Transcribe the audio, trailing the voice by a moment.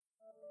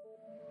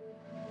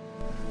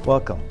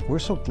Welcome. We're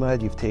so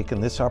glad you've taken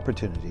this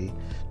opportunity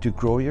to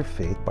grow your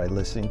faith by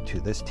listening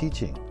to this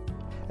teaching.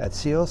 At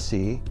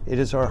CLC, it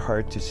is our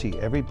heart to see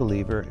every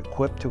believer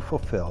equipped to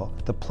fulfill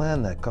the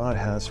plan that God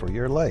has for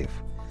your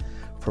life.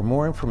 For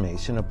more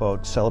information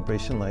about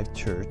Celebration Life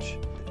Church,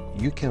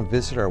 you can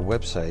visit our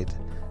website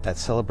at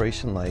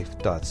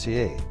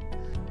celebrationlife.ca.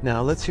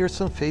 Now let's hear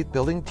some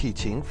faith-building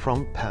teaching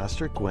from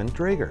Pastor Gwen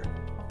Drager.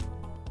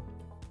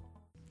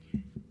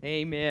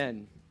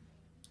 Amen.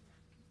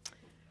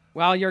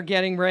 While you're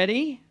getting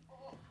ready,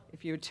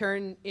 if you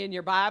turn in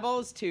your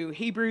Bibles to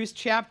Hebrews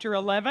chapter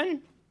 11.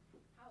 Hallelujah.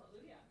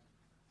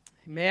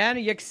 Amen. Are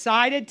you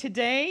excited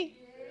today?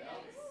 Yes.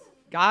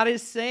 God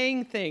is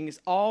saying things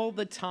all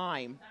the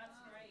time.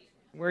 That's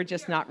right. We're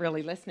just not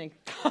really listening.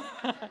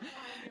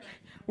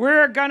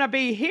 We're going to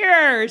be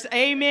hearers.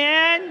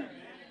 Amen.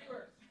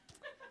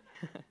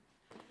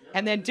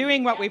 And then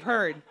doing what we've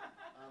heard.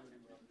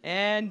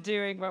 And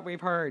doing what we've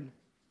heard.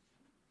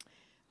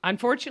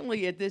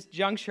 Unfortunately, at this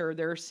juncture,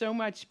 there's so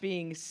much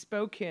being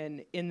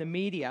spoken in the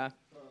media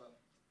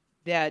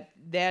that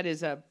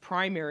is a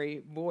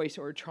primary voice,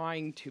 or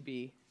trying to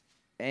be.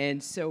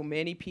 And so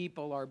many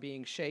people are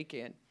being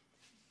shaken.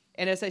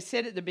 And as I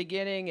said at the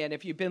beginning, and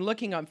if you've been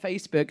looking on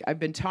Facebook, I've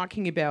been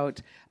talking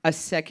about a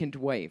second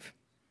wave.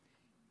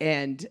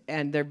 And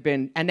they've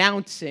been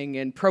announcing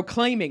and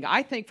proclaiming,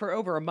 I think for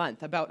over a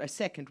month, about a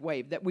second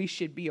wave, that we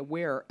should be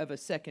aware of a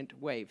second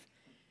wave.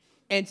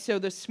 And so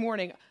this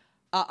morning,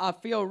 I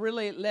feel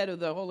really led of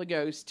the Holy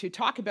Ghost to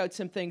talk about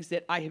some things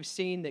that I have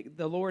seen that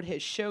the Lord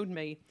has showed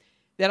me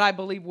that I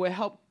believe will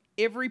help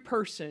every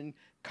person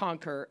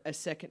conquer a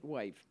second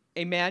wave.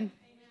 Amen? Amen.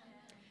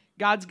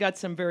 God's got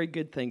some very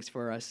good things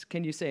for us.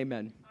 Can you say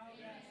amen? Oh,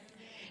 yes.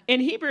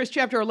 In Hebrews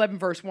chapter 11,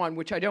 verse 1,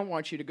 which I don't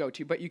want you to go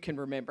to, but you can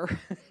remember.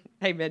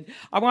 Amen.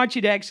 I want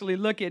you to actually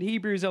look at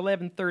Hebrews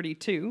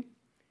 11:32,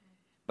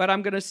 but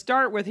I'm going to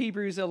start with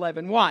Hebrews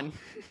 11:1.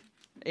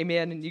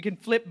 Amen. And you can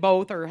flip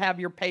both or have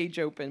your page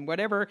open,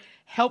 whatever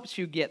helps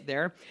you get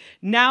there.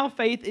 Now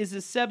faith is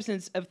the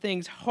substance of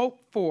things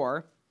hoped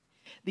for,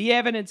 the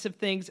evidence of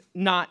things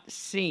not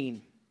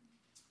seen.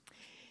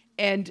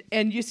 And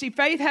you see,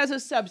 faith has a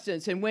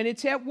substance, and when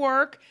it's at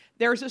work,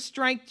 there's a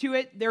strength to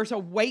it, there's a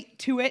weight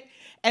to it.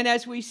 And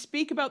as we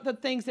speak about the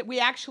things that we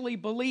actually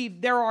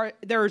believe,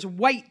 there's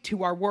weight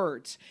to our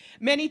words.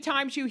 Many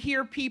times you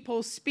hear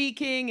people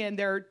speaking and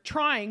they're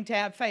trying to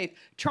have faith.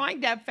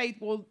 Trying to have faith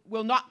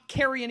will not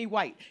carry any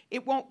weight.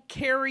 It won't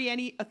carry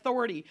any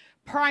authority,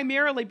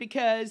 primarily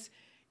because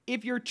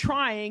if you're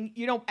trying,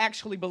 you don't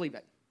actually believe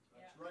it.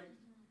 That's right.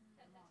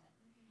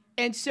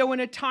 And so in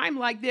a time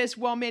like this,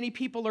 while many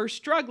people are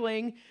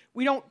struggling,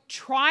 we don't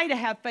try to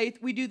have faith.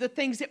 We do the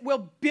things that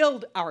will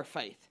build our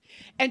faith.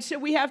 And so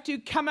we have to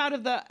come out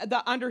of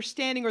the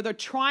understanding, or the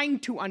trying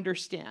to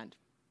understand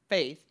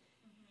faith,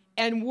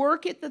 and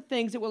work at the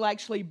things that will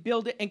actually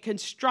build it and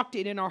construct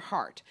it in our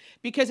heart.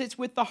 Because it's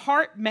with the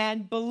heart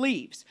man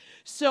believes.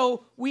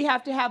 So we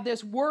have to have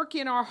this work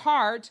in our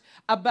heart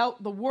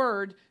about the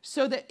word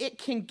so that it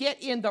can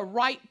get in the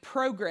right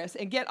progress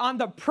and get on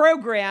the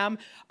program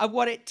of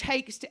what it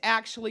takes to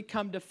actually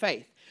come to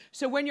faith.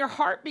 So when your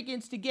heart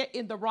begins to get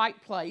in the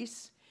right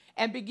place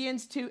and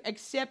begins to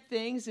accept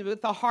things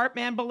with the heart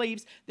man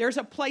believes, there's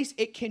a place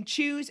it can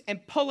choose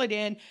and pull it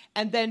in,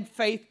 and then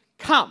faith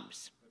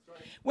comes.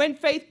 Right. When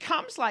faith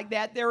comes like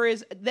that, there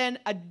is then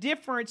a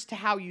difference to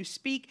how you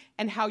speak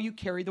and how you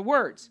carry the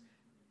words.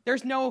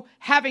 There's no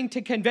having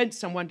to convince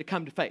someone to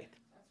come to faith.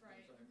 That's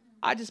right.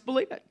 I just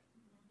believe it.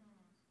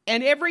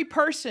 And every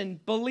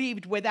person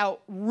believed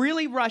without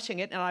really rushing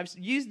it, and I've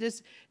used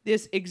this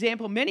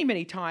example many,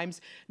 many times.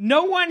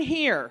 No one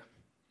here,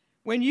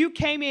 when you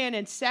came in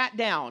and sat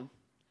down,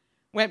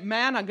 went,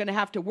 man, I'm going to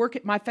have to work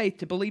at my faith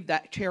to believe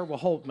that chair will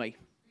hold me.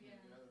 Yeah.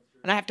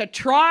 And I have to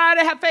try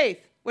to have faith.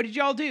 What did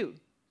y'all do?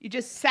 You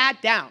just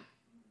sat down.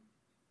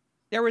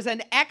 There was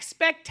an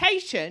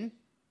expectation.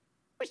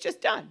 It was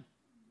just done.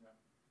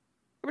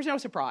 There was no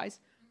surprise.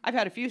 I've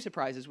had a few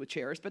surprises with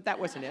chairs, but that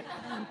wasn't it.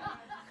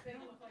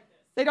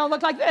 They don't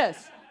look like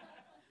this.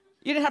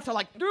 You didn't have to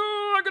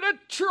I'm going to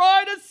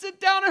try to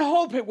sit down and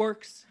hope it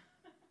works.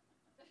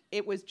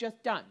 It was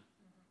just done.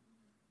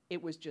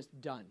 It was just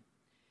done.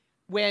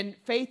 When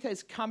faith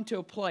has come to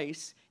a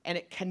place and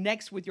it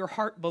connects with your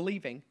heart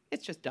believing,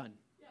 it's just done.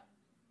 Yeah.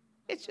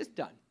 It's just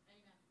done.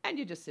 Amen. And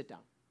you just sit down.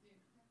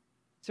 Yeah.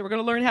 So we're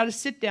going to learn how to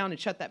sit down and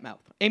shut that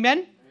mouth. Amen?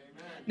 Amen?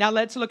 Now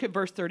let's look at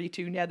verse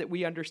 32. Now that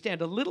we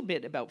understand a little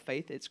bit about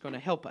faith, it's going to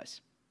help us.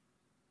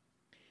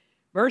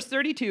 Verse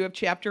 32 of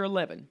chapter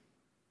 11.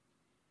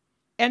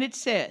 And it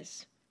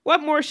says,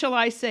 what more shall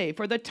I say?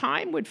 For the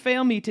time would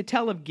fail me to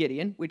tell of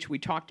Gideon, which we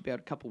talked about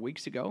a couple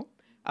weeks ago,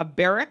 of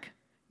Barak.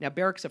 Now,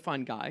 Barak's a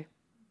fun guy.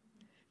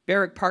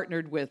 Barak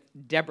partnered with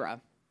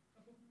Deborah,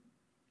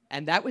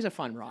 and that was a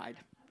fun ride.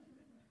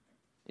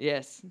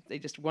 Yes, they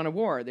just won a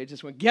war. They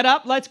just went, get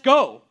up, let's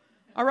go.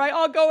 All right,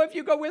 I'll go if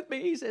you go with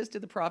me, he says to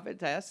the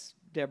prophetess,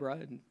 Deborah.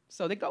 And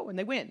so they go, and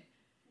they win. And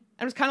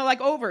it was kind of like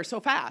over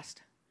so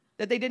fast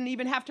that they didn't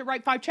even have to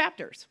write 5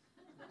 chapters.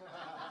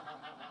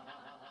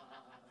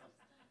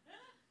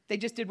 They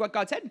just did what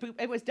God said, and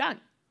it was done.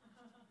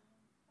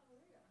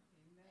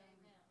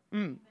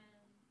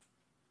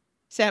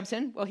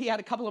 Samson, well, he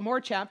had a couple of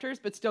more chapters,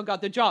 but still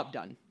got the job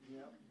done.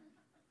 Yep.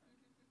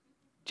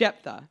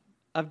 Jephthah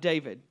of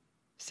David,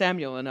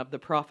 Samuel, and of the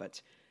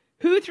prophets,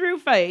 who through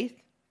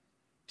faith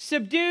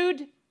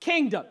subdued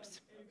kingdoms.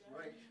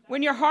 Right.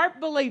 When your heart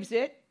believes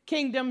it,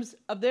 kingdoms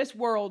of this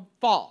world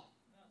fall.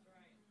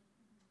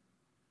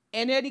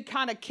 Right. And any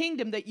kind of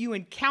kingdom that you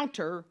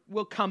encounter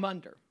will come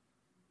under.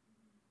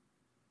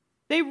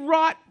 They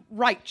wrought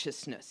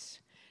righteousness.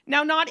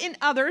 Now, not in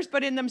others,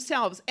 but in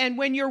themselves. And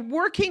when you're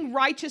working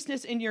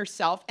righteousness in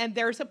yourself, and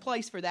there's a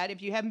place for that.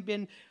 If you haven't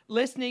been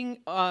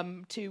listening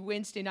to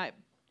Wednesday night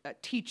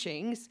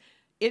teachings,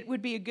 it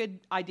would be a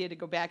good idea to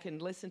go back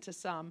and listen to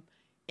some.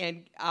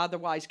 And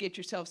otherwise, get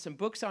yourself some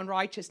books on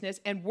righteousness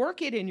and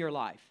work it in your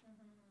life.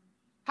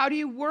 How do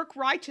you work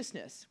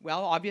righteousness?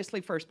 Well, obviously,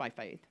 first by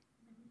faith.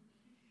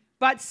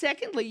 But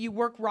secondly, you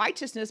work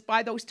righteousness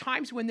by those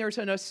times when there's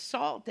an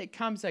assault that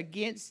comes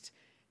against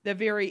the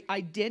very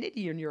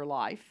identity in your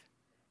life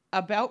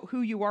about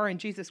who you are in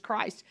Jesus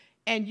Christ.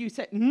 And you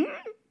say,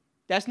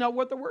 that's not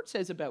what the Word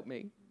says about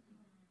me.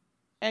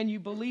 And you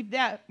believe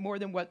that more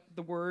than what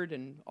the Word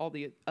and all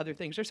the other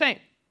things are saying.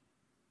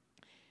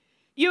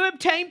 You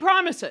obtain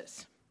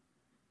promises.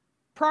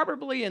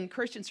 Probably in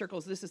Christian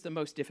circles, this is the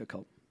most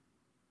difficult.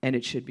 And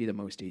it should be the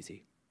most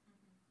easy.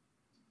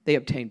 They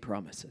obtain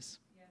promises.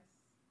 Yes.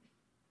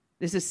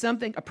 This is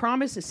something, a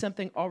promise is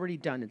something already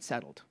done and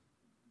settled.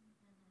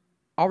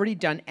 Already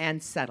done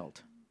and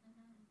settled.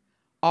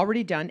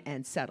 Already done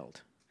and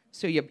settled.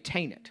 So you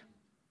obtain it.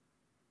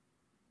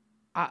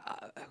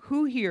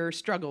 Who here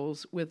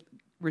struggles with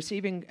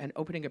receiving and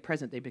opening a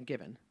present they've been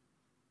given?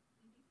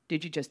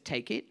 Did you just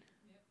take it?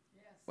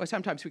 Yes. Well,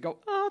 sometimes we go,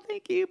 oh,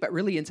 thank you. But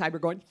really inside we're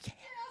going, yes.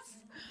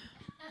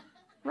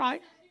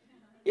 Right?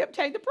 You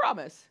obtained the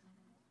promise.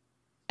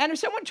 And if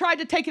someone tried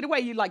to take it away,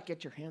 you'd like,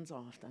 get your hands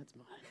off. That's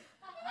mine.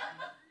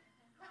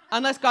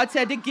 Unless God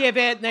said to give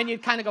it, and then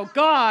you'd kind of go,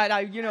 God,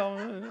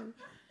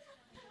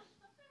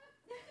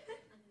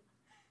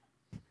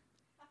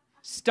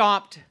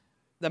 Stopped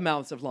the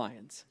mouths of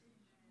lions.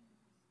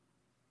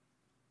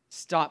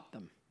 Stop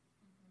them.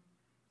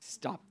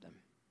 Stop them.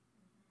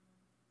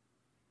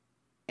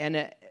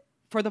 And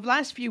for the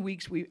last few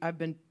weeks, I've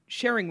been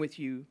sharing with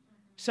you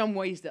some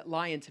ways that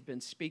lions have been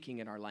speaking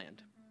in our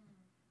land.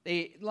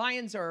 The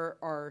lions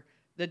are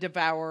the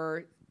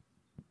devourer.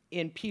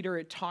 In Peter,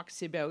 it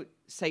talks about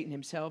Satan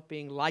himself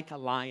being like a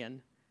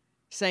lion,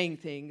 saying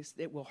things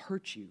that will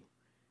hurt you,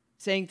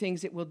 saying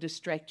things that will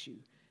distract you,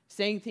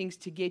 saying things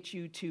to get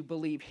you to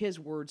believe his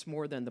words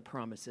more than the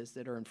promises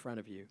that are in front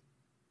of you.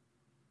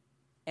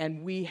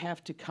 And we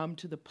have to come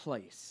to the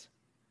place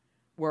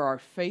where our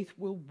faith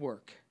will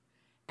work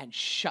and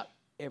shut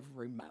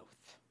every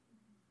mouth.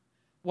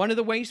 One of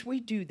the ways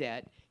we do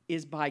that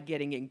is by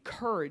getting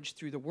encouraged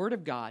through the Word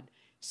of God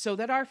so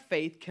that our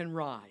faith can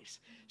rise.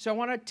 So I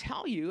want to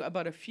tell you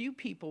about a few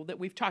people that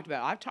we've talked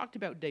about. I've talked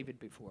about David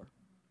before,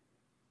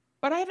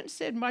 but I haven't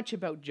said much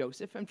about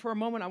Joseph. And for a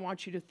moment, I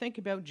want you to think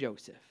about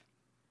Joseph.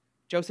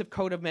 Joseph,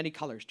 coat of many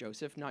colors,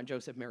 Joseph, not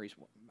Joseph, Mary's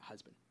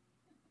husband.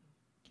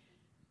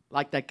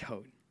 Like that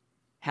coat.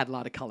 Had a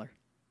lot of color.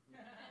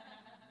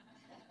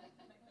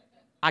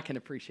 I can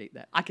appreciate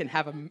that. I can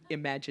have an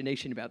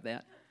imagination about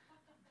that.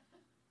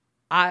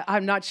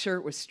 I'm not sure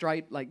it was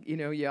striped like,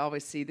 you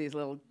always see these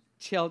little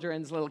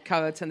children's little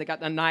coats and they got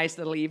the nice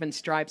little even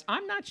stripes.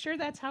 I'm not sure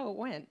that's how it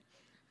went.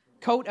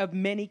 Coat of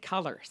many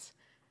colors.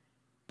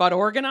 But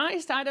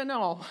organized? I don't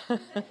know.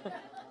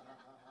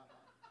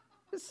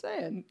 Just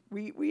saying,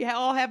 we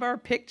all have our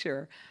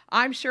picture.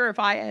 I'm sure if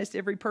I asked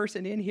every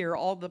person in here,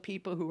 all the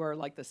people who are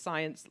like the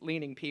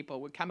science-leaning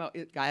people would come out,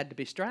 it had to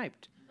be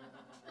striped.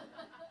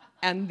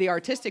 And the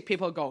artistic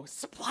people go,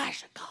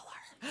 splash of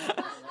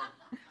color.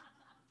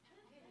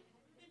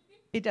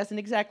 It doesn't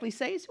exactly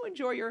say, so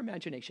enjoy your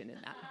imagination in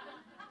that.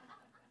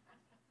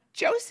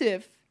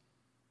 Joseph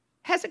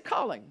has a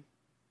calling,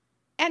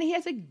 and he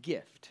has a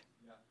gift.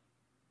 Yeah.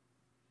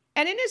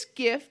 And in his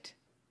gift,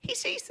 he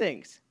sees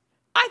things.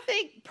 I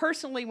think,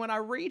 personally, when I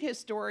read his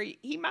story,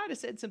 he might have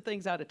said some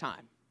things out of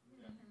time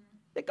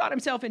that got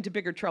himself into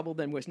bigger trouble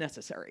than was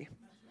necessary.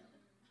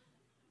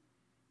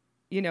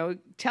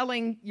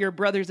 Telling your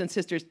brothers and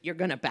sisters, you're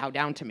going to bow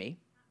down to me,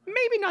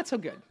 maybe not so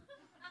good.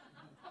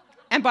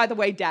 And by the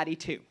way, Daddy,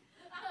 too.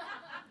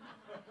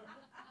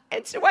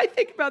 And so I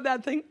think about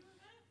that thing.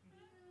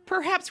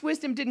 Perhaps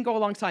wisdom didn't go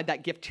alongside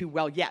that gift too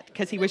well yet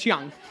because he was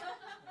young.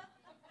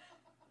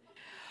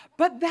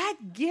 But that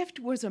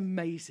gift was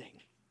amazing.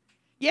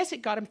 Yes,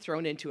 it got him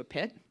thrown into a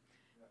pit,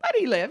 but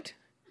he lived.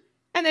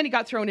 And then he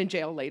got thrown in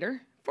jail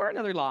later for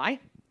another lie,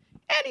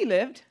 and he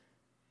lived.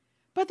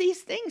 But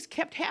these things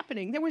kept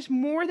happening. There was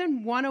more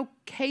than one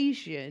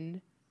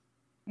occasion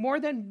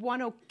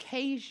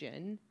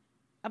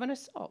of an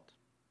assault.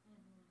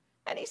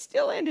 And he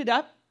still ended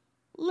up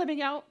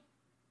living out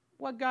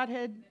what God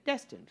had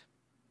destined.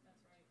 That's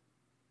right.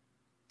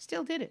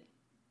 Still did it.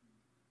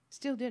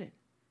 Still did it.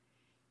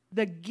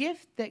 The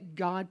gift that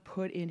God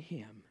put in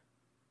him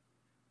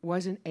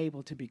wasn't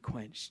able to be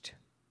quenched.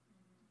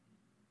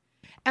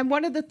 And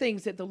one of the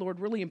things that the Lord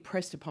really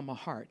impressed upon my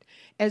heart,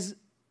 as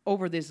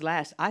over this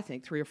last, I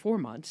think, 3 or 4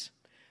 months,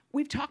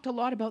 we've talked a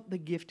lot about the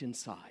gift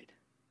inside,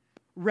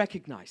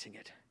 recognizing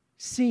it,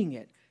 seeing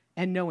it,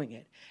 and knowing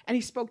it. And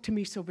he spoke to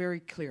me so very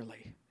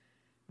clearly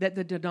that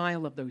the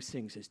denial of those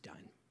things is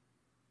done.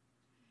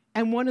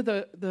 And one of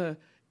the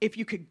if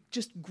you could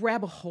just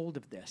grab a hold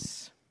of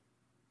this,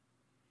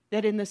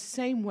 that in the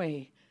same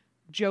way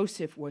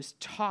Joseph was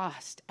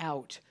tossed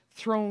out,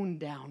 thrown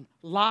down,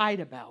 lied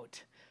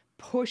about,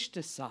 pushed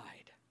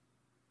aside,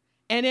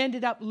 and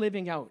ended up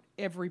living out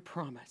every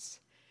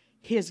promise,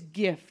 his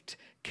gift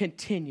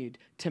continued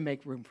to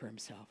make room for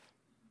himself.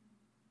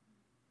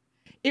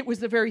 It was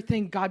the very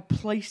thing God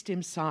placed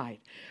inside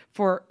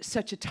for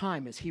such a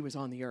time as he was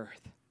on the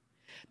earth.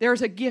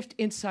 There's a gift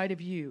inside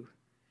of you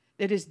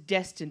that is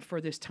destined for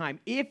this time.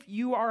 If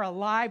you are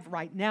alive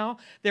right now,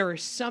 there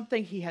is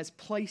something he has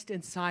placed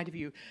inside of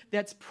you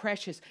that's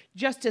precious,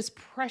 just as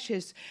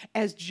precious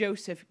as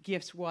Joseph's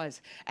gifts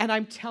was. And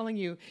I'm telling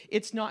you,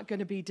 it's not going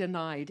to be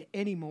denied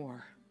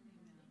anymore.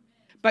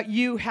 But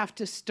you have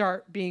to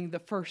start being the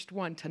first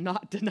one to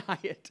not deny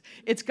it.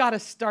 It's got to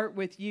start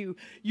with you.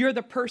 You're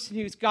the person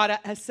who's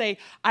got to say,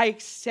 I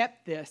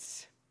accept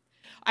this.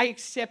 I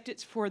accept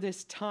it's for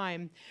this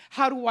time.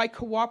 How do I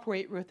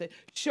cooperate with it?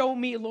 Show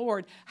me,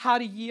 Lord, how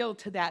to yield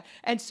to that.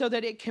 And so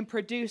that it can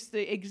produce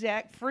the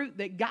exact fruit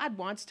that God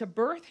wants to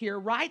birth here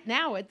right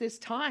now at this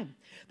time.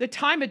 The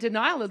time of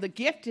denial of the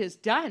gift is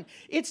done.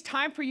 It's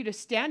time for you to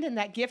stand in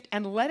that gift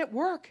and let it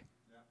work.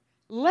 Yeah.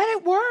 Let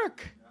it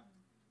work. Yeah.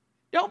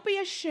 Don't be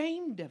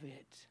ashamed of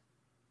it.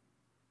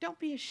 Don't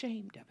be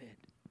ashamed of it.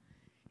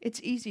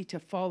 It's easy to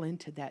fall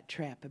into that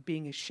trap of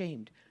being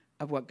ashamed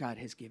of what God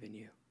has given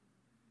you.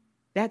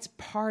 That's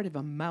part of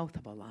a mouth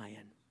of a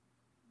lion.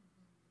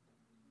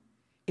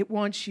 It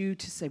wants you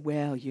to say,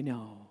 well, you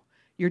know,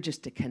 you're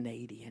just a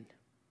Canadian.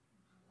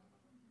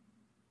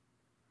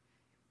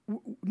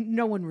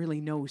 No one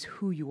really knows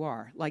who you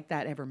are. Like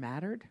that ever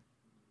mattered?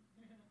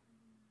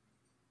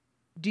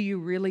 Do you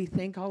really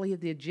think all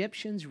of the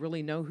Egyptians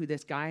really know who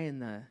this guy in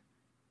the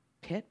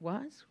pit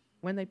was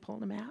when they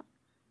pulled him out?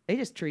 They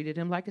just treated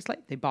him like a slave.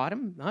 They bought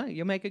him. Oh,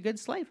 you'll make a good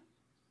slave.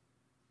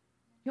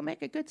 You'll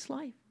make a good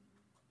slave.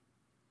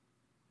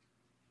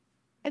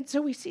 And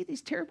so we see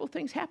these terrible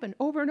things happen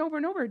over and over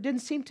and over. It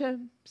didn't seem to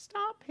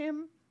stop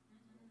him.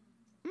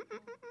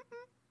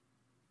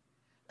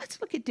 Let's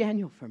look at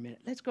Daniel for a minute.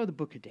 Let's go to the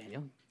book of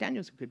Daniel.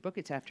 Daniel's a good book.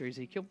 It's after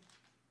Ezekiel.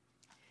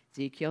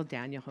 Ezekiel,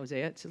 Daniel,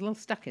 Hosea. It's a little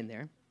stuck in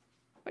there,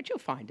 but you'll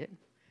find it.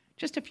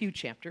 Just a few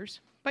chapters,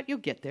 but you'll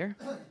get there.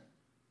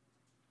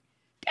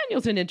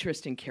 Daniel's an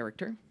interesting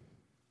character.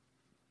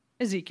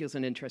 Ezekiel's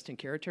an interesting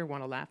character.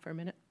 Want to laugh for a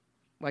minute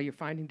while you're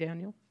finding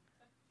Daniel?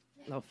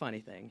 A little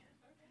funny thing.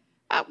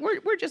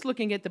 We're just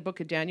looking at the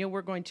book of Daniel.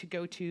 We're going to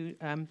go to,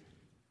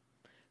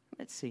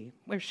 let's see,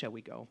 where shall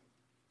we go?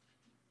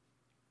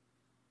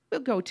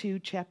 We'll go to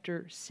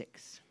chapter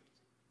 6.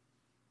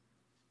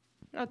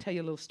 I'll tell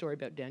you a little story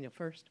about Daniel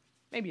first,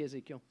 maybe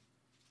Ezekiel.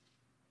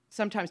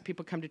 Sometimes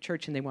people come to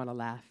church and they want to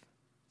laugh.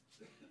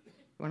 You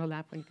want to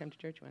laugh when you come to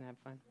church? You want to have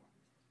fun?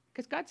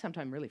 Because God's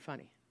sometimes really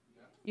funny.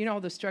 You know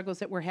all the struggles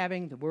that we're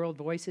having, the world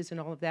voices and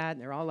all of that,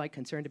 and they're all like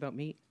concerned about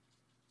meat,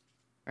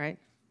 right?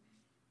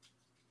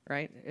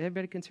 Right?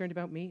 Everybody concerned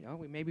about meat?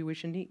 Oh, maybe we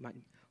shouldn't eat.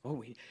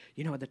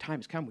 The time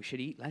has come. We should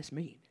eat less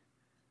meat.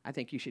 I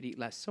think you should eat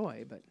less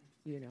soy, but,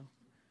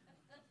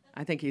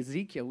 I think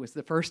Ezekiel was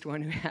the first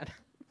one who had,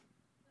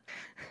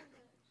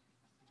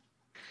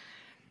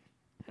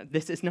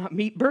 this is not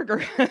meat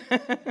burger.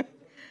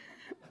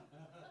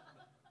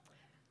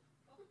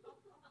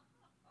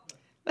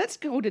 Let's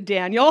go to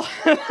Daniel.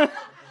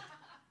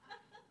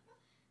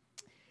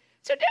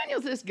 So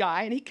Daniel's this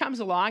guy, and he comes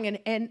along,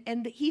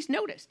 and he's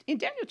noticed. In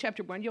Daniel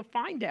chapter 1, you'll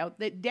find out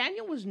that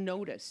Daniel was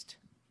noticed.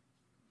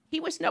 He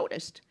was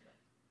noticed.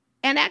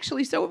 And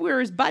actually, so were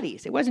his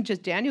buddies. It wasn't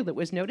just Daniel that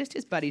was noticed.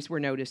 His buddies were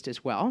noticed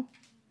as well.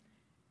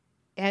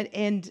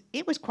 And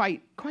it was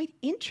quite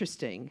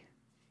interesting.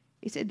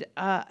 He said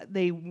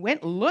they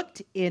went and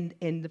looked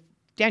in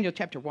Daniel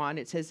chapter 1.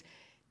 It says,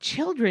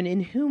 children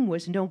in whom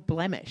was no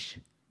blemish.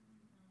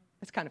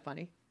 That's kind of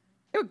funny.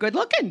 They were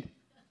good-looking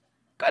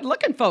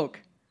folk.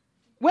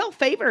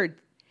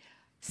 Well-favored,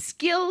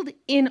 skilled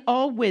in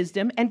all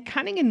wisdom, and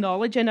cunning in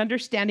knowledge and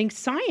understanding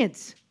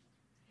science.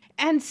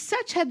 And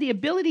such had the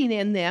ability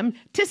in them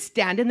to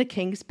stand in the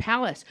king's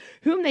palace,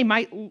 whom they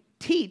might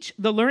teach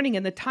the learning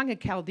in the tongue of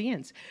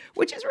Chaldeans,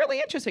 which is really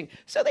interesting.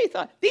 So they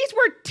thought, these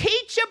were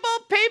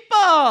teachable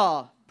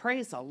people.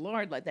 Praise the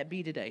Lord, let that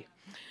be today.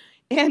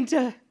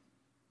 And,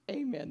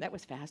 amen, that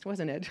was fast,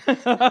 wasn't it?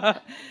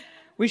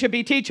 We should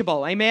be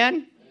teachable,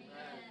 amen?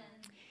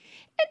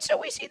 And so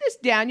we see this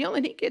Daniel,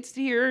 and he gets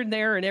here and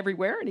there and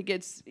everywhere, and he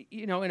gets,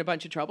 in a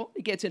bunch of trouble.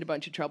 He gets in a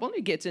bunch of trouble, and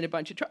he gets in a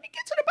bunch of trouble. He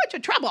gets in a bunch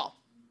of trouble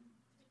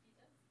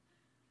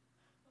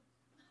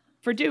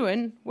for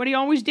doing what he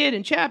always did.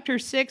 In chapter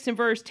 6 and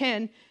verse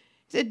 10, he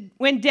said,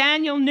 when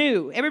Daniel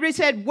knew. Everybody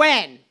said,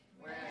 when?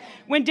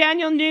 When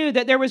Daniel knew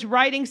that there was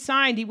writing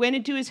signed, he went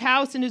into his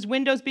house, and his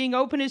windows being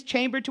open, his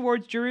chamber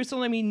towards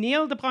Jerusalem, he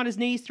kneeled upon his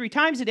knees 3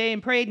 times a day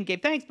and prayed and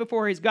gave thanks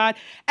before his God,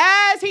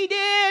 as he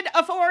did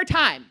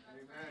aforetime.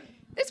 Amen.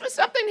 This was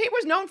something he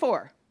was known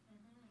for.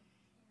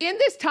 In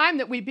this time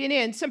that we've been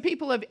in, some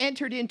people have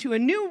entered into a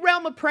new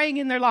realm of praying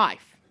in their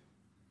life.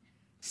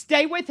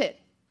 Stay with it.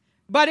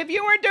 But if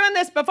you weren't doing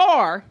this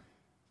before,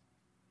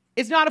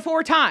 it's not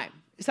aforetime.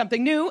 It's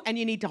something new, and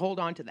you need to hold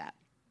on to that.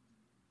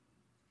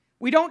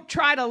 We don't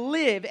try to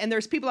live, and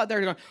there's people out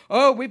there going,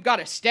 oh, we've got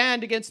to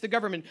stand against the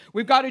government.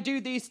 We've got to do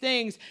these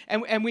things,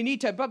 and we need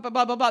to blah, blah,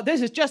 blah, blah, blah.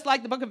 This is just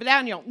like the book of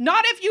Daniel.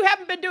 Not if you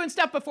haven't been doing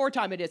stuff before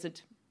time, it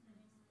isn't.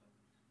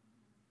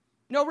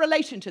 No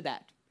relation to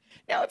that.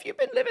 Now, if you've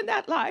been living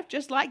that life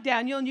just like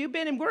Daniel, and you've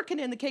been working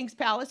in the king's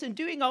palace and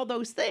doing all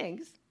those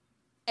things,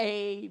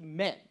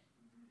 amen.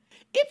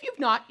 If you've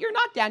not, you're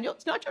not Daniel.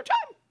 It's not your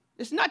time.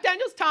 This is not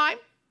Daniel's time.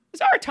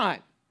 It's our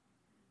time.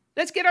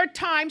 Let's get our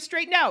time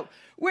straightened out.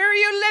 Where are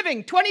you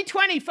living?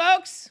 2020,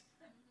 folks.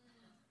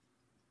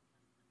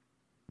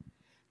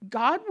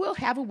 God will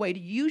have a way to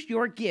use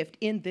your gift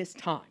in this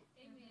time.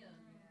 Amen.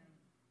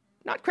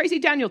 Not crazy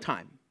Daniel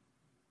time.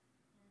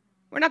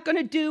 We're not going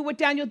to do what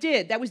Daniel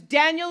did. That was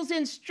Daniel's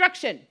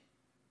instruction.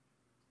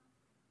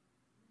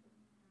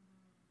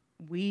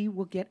 We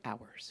will get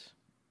ours.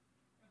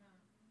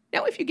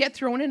 Now, if you get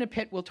thrown in a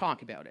pit, we'll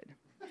talk about it.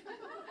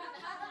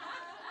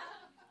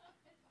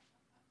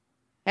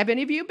 Have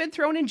any of you been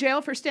thrown in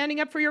jail for standing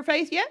up for your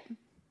faith yet?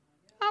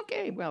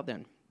 Okay, well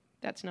then,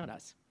 that's not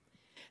us.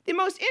 The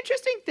most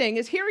interesting thing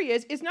is here he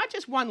is not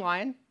just one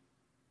lion.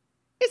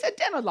 It's a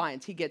den of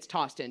lions he gets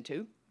tossed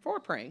into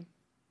for praying.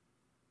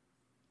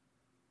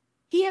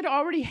 He had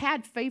already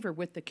had favor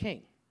with the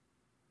king.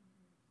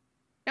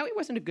 Now, he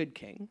wasn't a good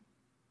king.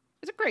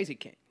 He was a crazy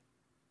king.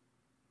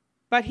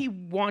 But he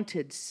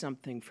wanted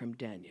something from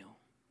Daniel.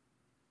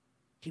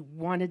 He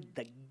wanted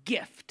the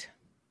gift.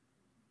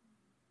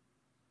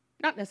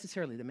 Not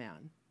necessarily the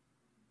man.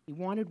 He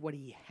wanted what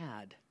he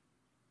had.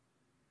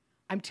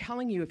 I'm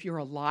telling you, if you're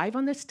alive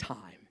on this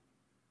time,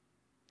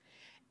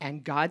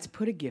 and God's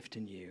put a gift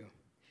in you,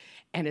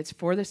 and it's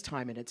for this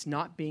time, and it's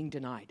not being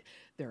denied,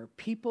 there are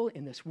people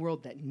in this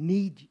world that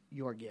need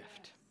your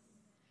gift.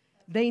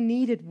 They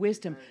needed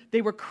wisdom.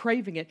 They were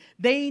craving it.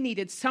 They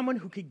needed someone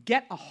who could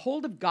get a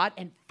hold of God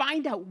and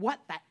find out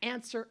what the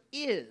answer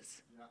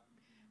is.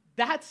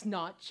 That's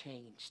not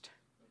changed.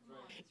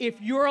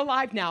 If you're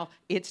alive now,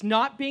 it's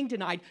not being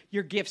denied.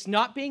 Your gift's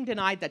not being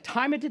denied. The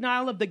time of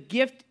denial of the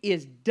gift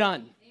is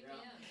done. Amen.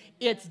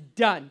 It's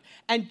done.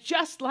 And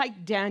just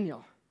like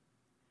Daniel,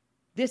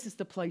 this is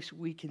the place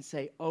we can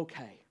say,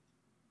 okay,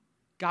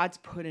 God's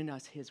put in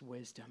us his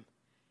wisdom.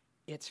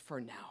 It's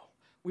for now.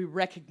 We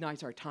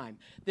recognize our time.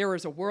 There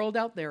is a world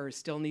out there who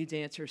still needs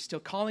answers, still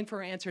calling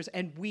for answers,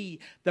 and we,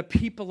 the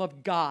people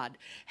of God,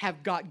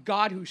 have got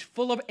God who's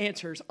full of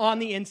answers on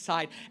the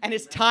inside, and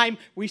it's time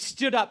we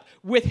stood up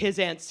with his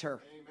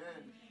answer.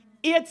 Amen.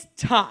 It's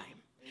time.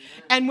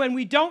 Amen. And when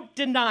we don't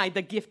deny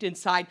the gift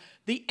inside,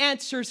 the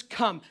answers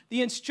come.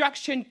 The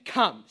instruction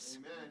comes.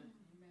 Amen.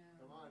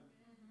 Come on.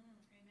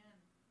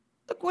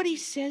 Look what he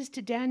says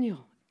to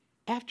Daniel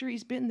after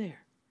he's been there.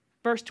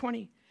 Verse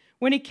 20.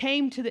 When he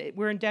came to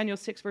we're in Daniel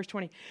 6, verse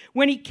 20.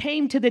 When he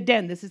came to the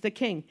den, this is the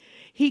king,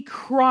 he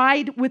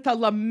cried with a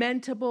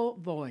lamentable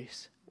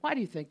voice. Why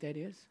do you think that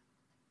is?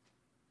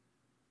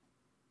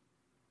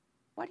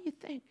 What do you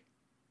think?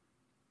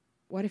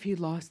 What if he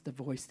lost the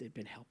voice that had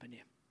been helping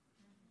him?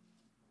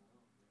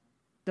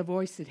 The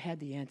voice that had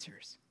the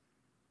answers.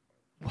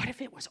 What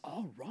if it was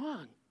all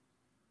wrong?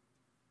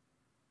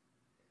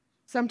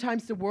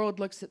 Sometimes the world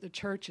looks at the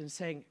church and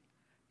saying,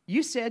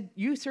 you said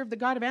you serve the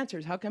God of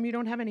answers. How come you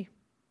don't have any?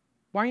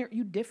 Why aren't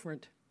you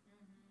different?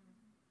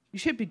 You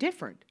should be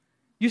different.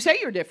 You say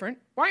you're different.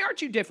 Why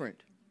aren't you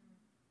different?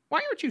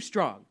 Why aren't you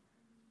strong?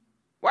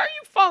 Why are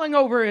you falling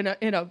over in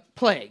a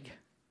plague?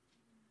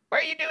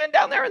 What are you doing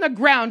down there in the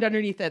ground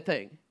underneath that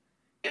thing?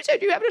 You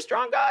said you have a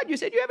strong God. You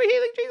said you have a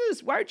healing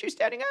Jesus. Why aren't you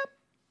standing up?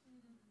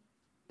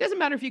 It doesn't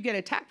matter if you get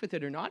attacked with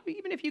it or not. But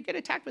even if you get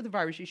attacked with the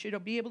virus, you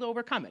should be able to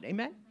overcome it.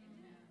 Amen?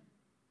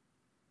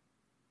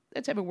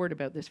 Let's have a word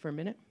about this for a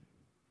minute.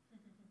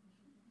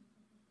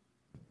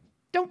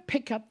 Don't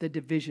pick up the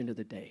division of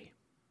the day.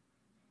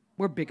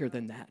 We're bigger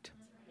than that.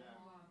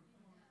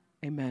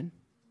 Amen.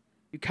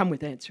 You come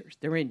with answers.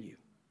 They're in you.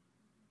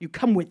 You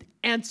come with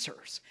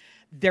answers.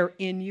 They're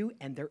in you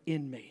and they're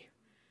in me.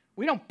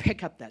 We don't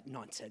pick up that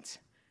nonsense.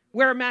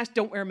 Wear a mask,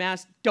 don't wear a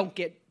mask. Don't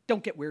get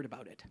weird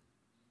about it.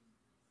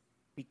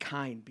 Be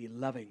kind, be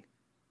loving,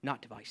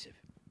 not divisive.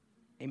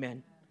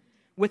 Amen.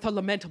 With a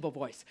lamentable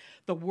voice.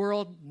 The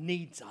world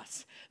needs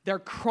us. They're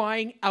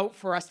crying out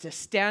for us to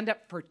stand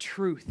up for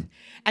truth.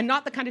 And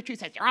not the kind of truth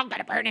that says, you're all going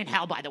to burn in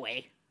hell, by the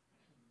way.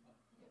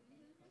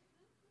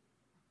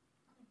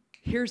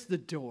 Here's the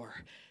door.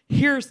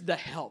 Here's the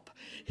help.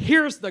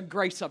 Here's the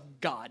grace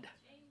of God.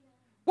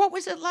 What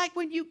was it like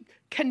when you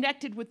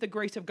connected with the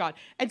grace of God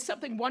and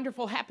something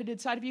wonderful happened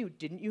inside of you?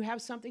 Didn't you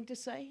have something to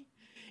say?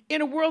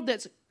 In a world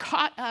that's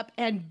caught up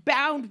and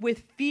bound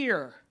with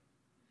fear,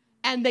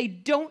 and they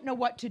don't know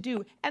what to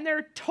do. And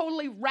they're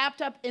totally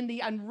wrapped up in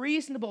the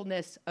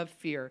unreasonableness of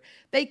fear.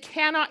 They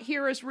cannot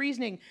hear us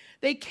reasoning.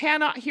 They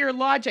cannot hear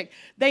logic.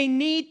 They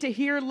need to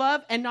hear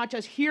love, and not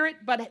just hear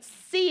it, but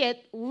see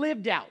it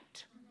lived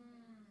out.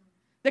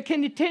 That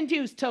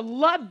continues to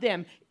love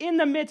them in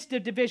the midst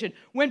of division.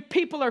 When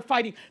people are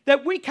fighting,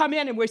 that we come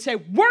in and we say,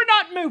 we're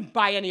not moved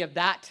by any of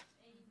that.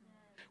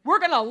 We're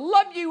going to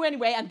love you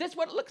anyway, and this is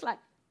what it looks like.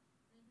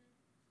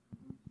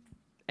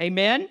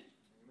 Amen?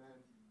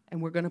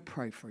 And we're going to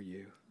pray for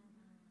you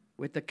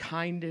with the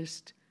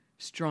kindest,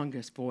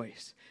 strongest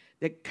voice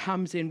that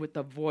comes in with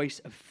the voice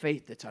of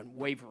faith that's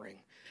unwavering,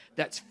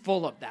 that's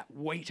full of that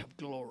weight of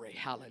glory.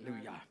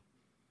 Hallelujah.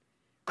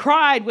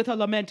 Cried with a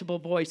lamentable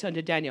voice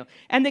unto Daniel.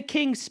 And the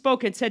king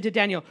spoke and said to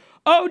Daniel,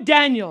 O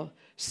Daniel,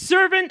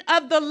 servant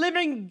of the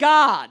living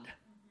God.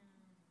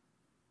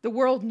 The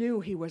world knew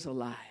he was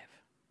alive.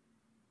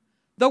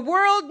 The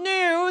world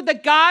knew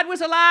that God was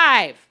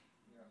alive.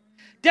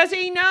 Does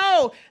he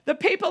know the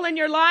people in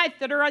your life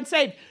that are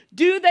unsaved?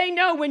 Do they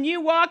know when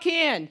you walk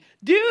in?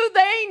 Do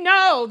they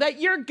know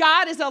that your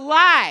God is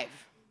alive?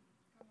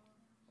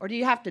 Or do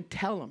you have to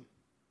tell them?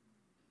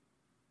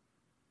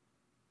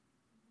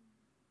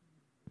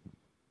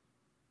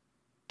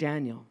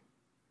 Daniel,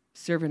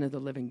 servant of the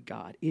living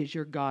God, is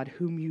your God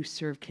whom you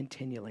serve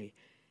continually,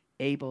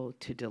 able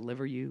to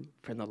deliver you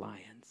from the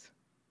lions?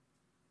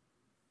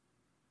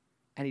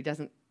 And he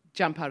doesn't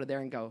jump out of there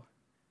and go,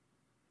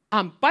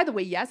 by the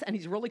way, yes, and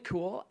he's really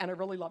cool, and I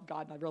really love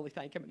God, and I really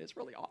thank him, and it's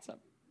really awesome.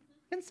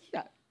 And see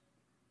that.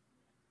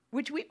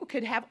 Which we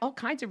could have all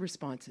kinds of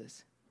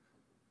responses.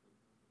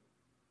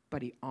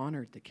 But he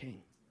honored the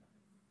king.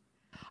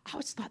 I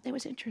always thought that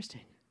was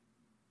interesting.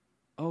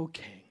 O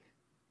king,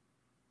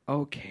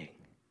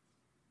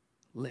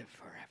 live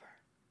forever.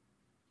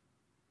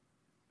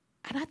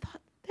 And I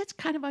thought, that's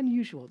kind of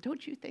unusual.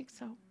 Don't you think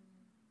so?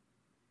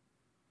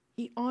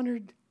 He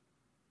honored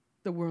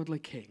the worldly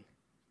king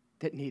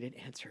that needed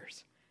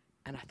answers.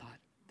 And I thought,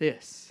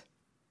 this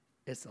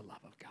is the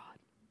love of God.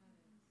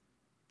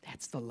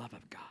 That's the love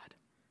of God.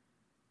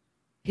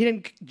 He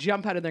didn't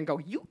jump out of there and go,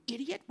 you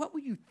idiot, what were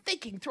you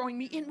thinking throwing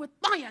me in with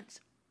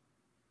lions?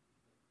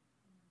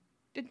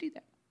 Didn't do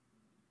that.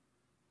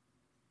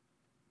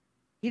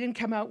 He didn't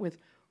come out with,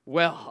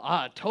 well,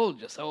 I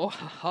told you so.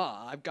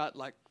 I've got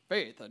like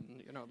faith, and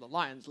the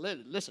lions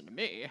listen to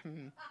me.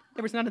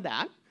 There was none of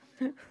that.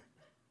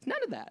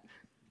 None of that.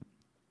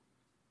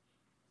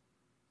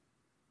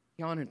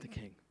 He honored the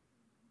king.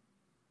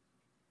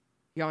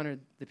 He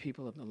honored the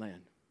people of the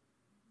land.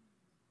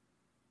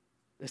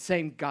 The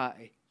same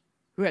guy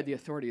who had the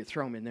authority to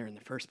throw him in there in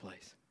the first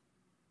place.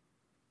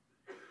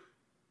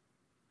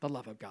 The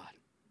love of God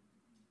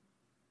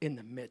in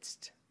the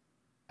midst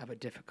of a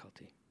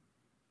difficulty.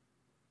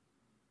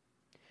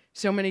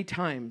 So many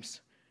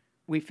times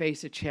we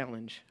face a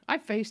challenge.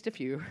 I've faced a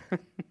few.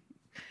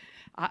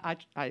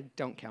 I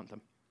don't count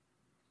them.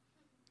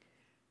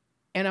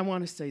 And I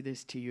want to say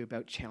this to you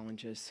about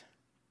challenges.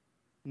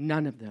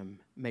 None of them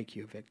make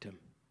you a victim.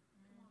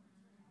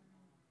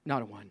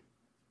 Not a one.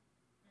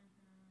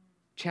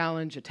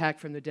 Challenge, attack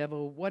from the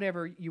devil,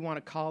 whatever you want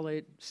to call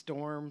it,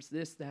 storms,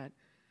 this, that.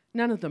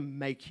 None of them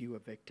make you a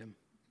victim.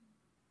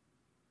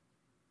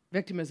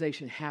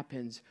 Victimization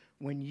happens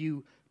when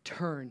you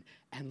turn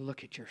and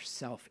look at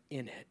yourself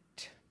in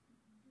it.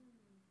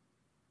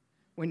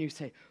 When you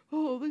say,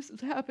 oh, this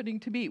is happening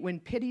to me. When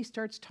pity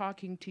starts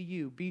talking to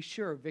you, be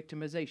sure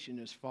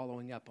victimization is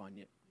following up on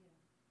you.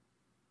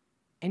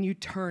 And you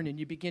turn and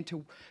you begin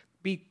to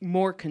be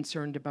more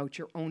concerned about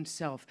your own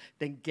self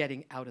than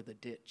getting out of the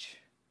ditch.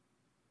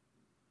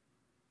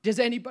 Does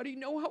anybody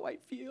know how I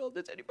feel?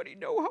 Does anybody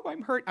know how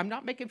I'm hurt? I'm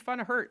not making fun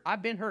of hurt.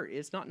 I've been hurt.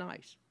 It's not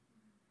nice.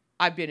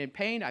 I've been in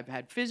pain. I've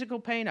had physical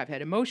pain. I've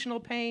had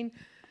emotional pain.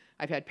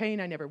 I've had pain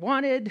I never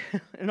wanted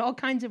in all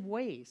kinds of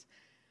ways.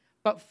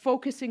 But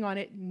focusing on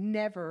it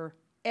never,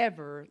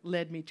 ever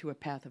led me to a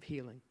path of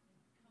healing.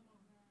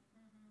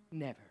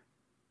 Never.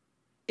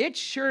 It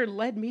sure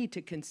led me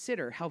to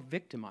consider how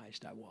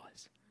victimized I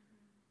was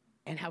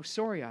and how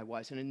sorry I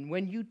was. And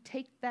when you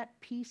take that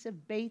piece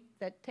of bait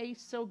that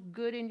tastes so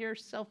good in your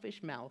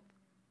selfish mouth,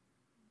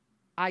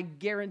 I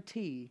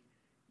guarantee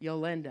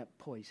you'll end up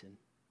poison.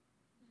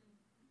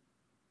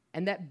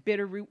 And that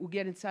bitter root will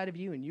get inside of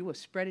you, and you will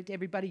spread it to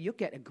everybody. You'll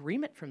get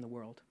agreement from the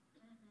world.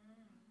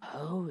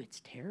 Oh,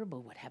 it's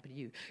terrible what happened to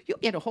you. You'll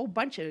get a whole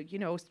bunch of,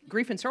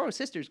 grief and sorrow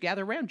sisters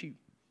gather around you.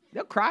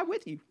 They'll cry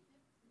with you.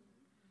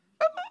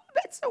 Oh,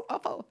 that's so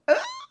awful.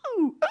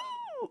 Oh,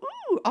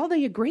 all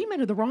the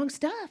agreement of the wrong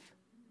stuff.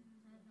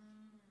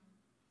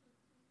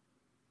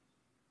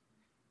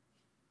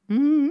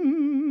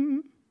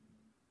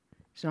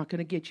 It's not going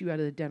to get you out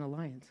of the den of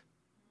lions.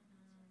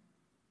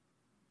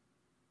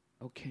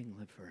 O King,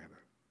 live forever.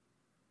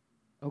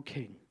 O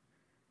King,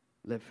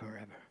 live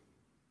forever.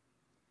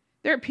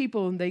 There are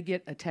people, and they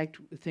get attacked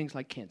with things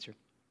like cancer.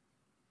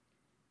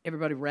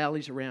 Everybody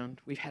rallies around.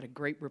 We've had a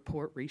great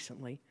report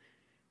recently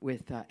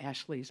with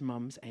Ashley's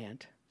mom's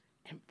aunt,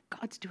 and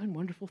God's doing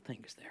wonderful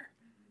things there.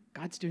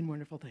 God's doing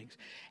wonderful things.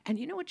 And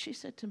you know what she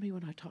said to me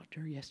when I talked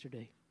to her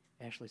yesterday,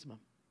 Ashley's mom?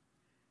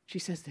 She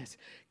says this,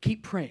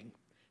 keep praying,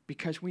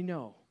 because we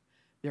know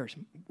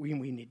we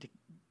need to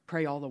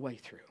pray all the way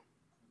through.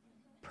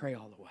 Pray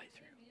all the way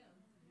through.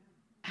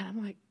 And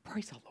I'm like,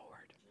 praise the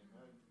Lord.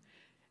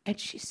 And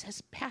she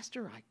says,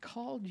 Pastor, I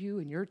called you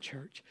in your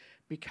church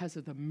because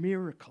of the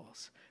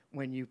miracles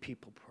when you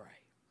people pray.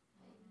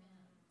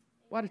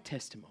 What a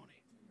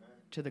testimony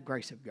to the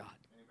grace of God.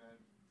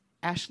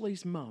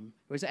 Ashley's mom,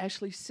 it was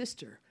Ashley's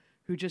sister,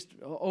 who just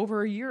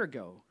over a year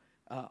ago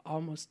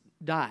almost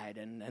died,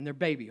 and their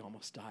baby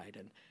almost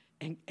died.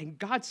 And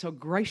God so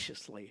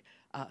graciously,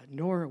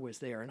 Nora was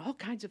there, and all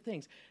kinds of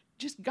things.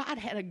 Just God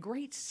had a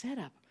great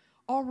setup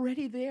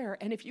already there.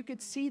 And if you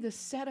could see the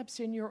setups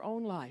in your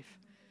own life,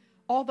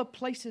 all the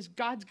places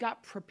God's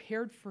got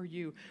prepared for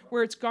you,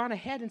 where it's gone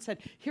ahead and said,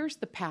 here's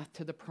the path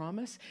to the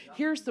promise.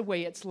 Here's the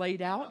way it's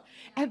laid out.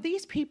 And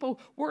these people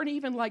weren't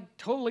even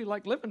totally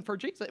living for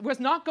Jesus. It was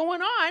not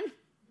going on.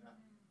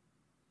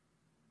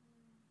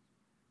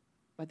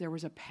 But there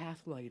was a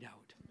path laid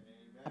out.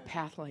 A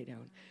path laid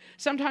out.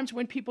 Sometimes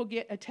when people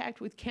get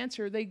attacked with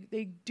cancer,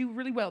 they do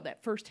really well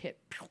that first hit.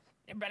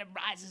 Everybody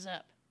rises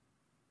up.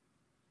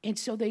 And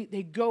so they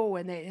go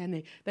and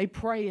they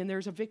pray, and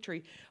there's a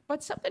victory.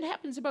 But something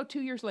happens about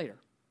 2 years later.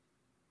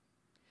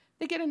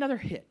 They get another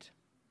hit.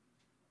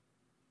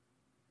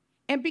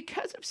 And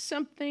because of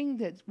something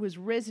that was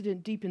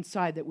resident deep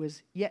inside that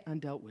was yet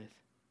undealt with,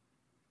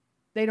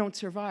 they don't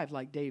survive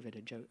like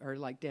David or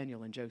like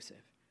Daniel and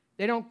Joseph.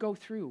 They don't go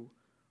through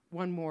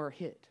one more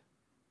hit.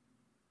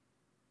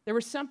 There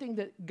was something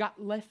that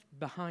got left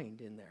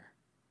behind in there.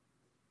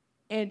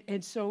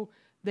 And so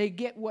they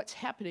get what's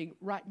happening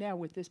right now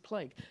with this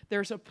plague.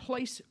 There's a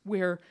place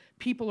where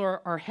people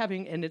are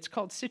having, and it's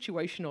called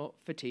situational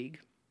fatigue,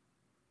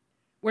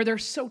 where they're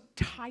so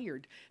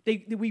tired.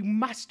 We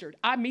mustered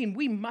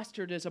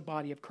as a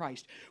body of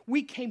Christ.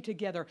 We came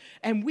together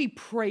and we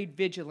prayed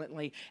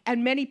vigilantly.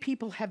 And many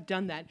people have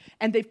done that.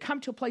 And they've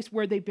come to a place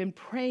where they've been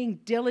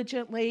praying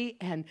diligently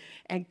and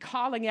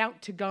calling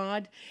out to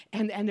God.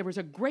 And there was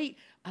a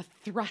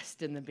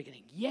thrust in the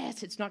beginning.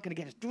 Yes, it's not going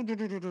to get us.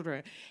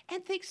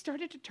 And things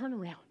started to turn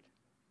around.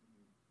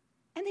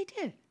 And they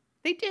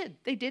did.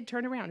 They did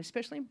turn around,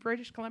 especially in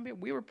British Columbia.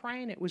 We were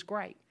praying. It was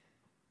great.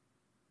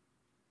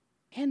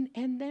 And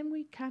then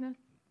we kind of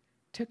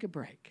took a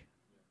break.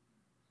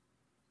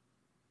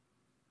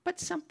 But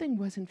something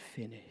wasn't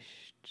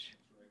finished.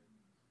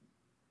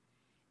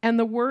 And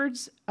the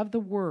words of the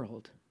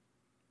world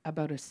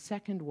about a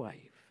second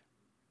wave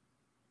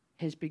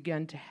has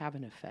begun to have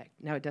an effect.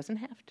 Now, it doesn't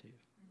have to.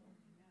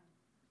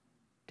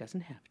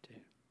 Doesn't have to.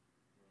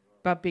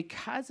 But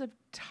because of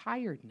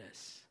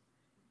tiredness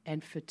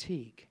and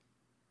fatigue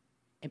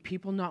and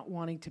people not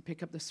wanting to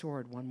pick up the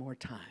sword one more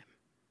time,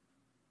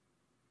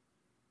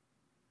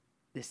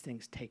 this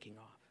thing's taking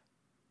off.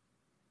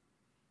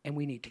 And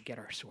we need to get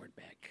our sword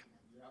back.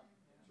 Yeah,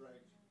 that's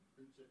right.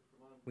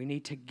 We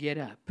need to get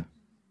up.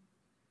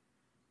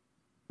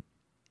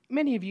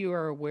 Many of you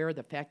are aware of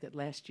the fact that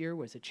last year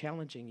was a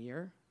challenging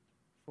year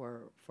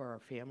for our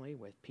family,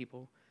 with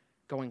people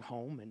going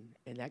home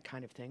and that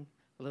kind of thing,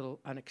 a little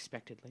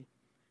unexpectedly.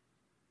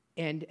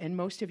 And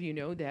most of you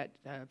know that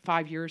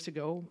 5 years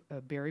ago,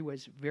 Barry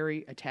was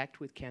very attacked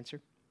with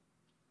cancer.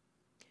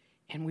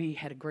 And we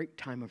had a great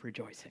time of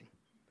rejoicing.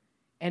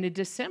 And in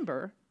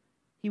December,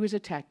 he was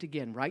attacked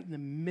again, right in the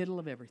middle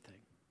of everything.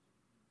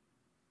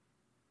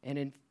 And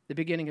in the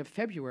beginning of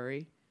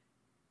February,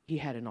 he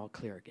had an all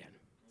clear again.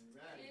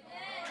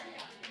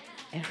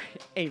 Amen.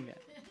 Amen.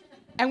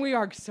 And we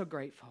are so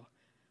grateful.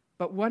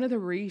 But one of the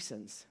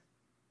reasons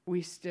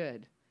we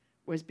stood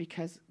was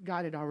because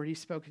God had already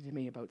spoken to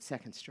me about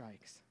second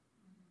strikes.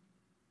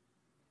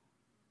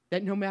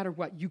 That no matter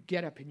what, you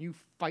get up and you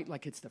fight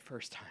like it's the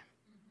first time.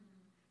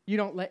 You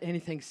don't let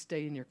anything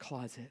stay in your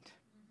closet.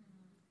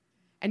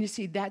 And you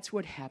see, that's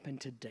what happened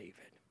to David.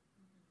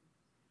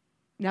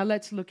 Now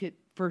let's look at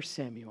 1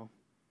 Samuel,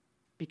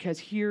 because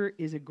here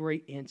is a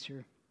great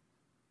answer,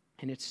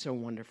 and it's so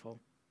wonderful.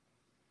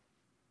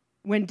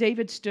 When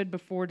David stood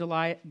before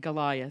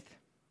Goliath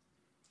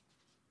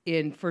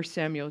in 1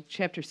 Samuel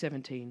chapter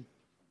 17,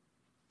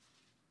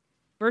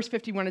 verse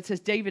 51, it says,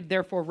 David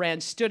therefore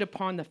ran, stood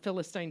upon the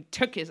Philistine,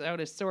 took out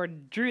his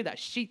sword, drew the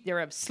sheath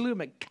thereof, slew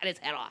him, and cut his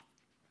head off.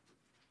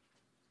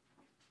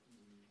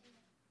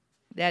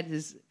 That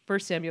is 1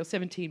 Samuel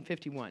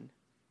 17:51.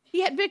 He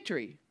had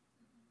victory.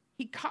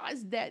 He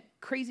caused that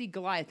crazy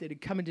Goliath that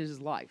had come into his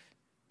life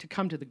to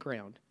come to the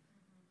ground.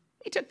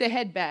 He took the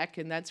head back,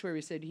 and that's where we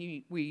said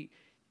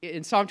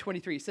in Psalm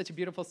 23, such a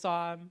beautiful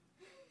psalm.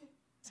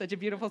 Such a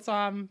beautiful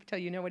psalm. Tell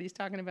you know what he's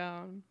talking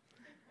about.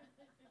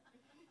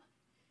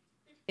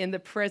 In the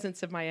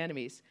presence of my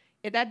enemies.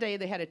 At that day,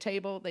 they had a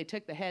table. They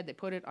took the head, they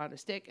put it on a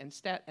stick,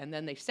 and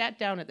then they sat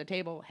down at the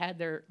table, had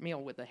their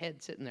meal with the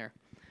head sitting there.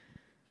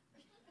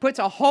 Puts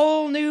a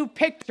whole new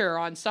picture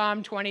on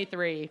Psalm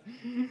 23.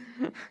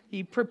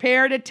 He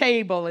prepared a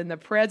table in the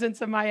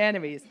presence of my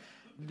enemies.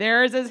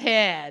 There's his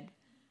head.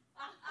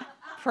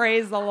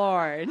 Praise the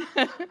Lord.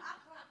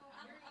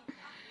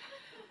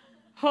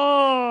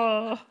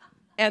 Oh,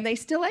 and they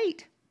still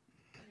ate.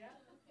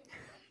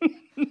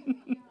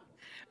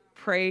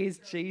 Praise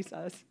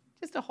Jesus.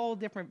 Just a whole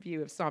different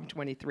view of Psalm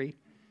 23.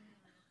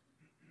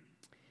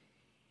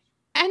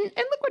 And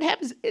look what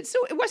happens.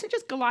 So it wasn't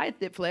just Goliath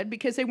that fled,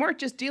 because they weren't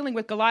just dealing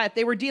with Goliath.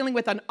 They were dealing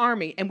with an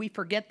army, and we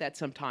forget that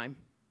sometime.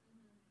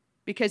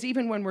 Because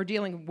even when we're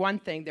dealing with one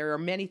thing, there are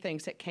many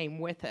things that came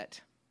with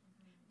it.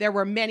 There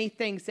were many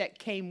things that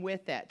came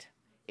with it.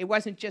 It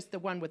wasn't just the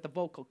one with the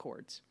vocal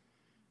cords.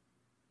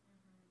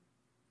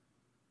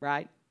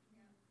 Right?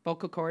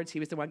 Vocal cords, he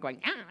was the one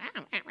going, ow,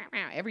 ow, ow, ow,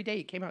 ow. Every day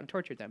he came out and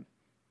tortured them.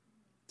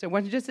 So it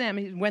wasn't just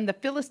them. When the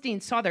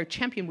Philistines saw their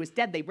champion was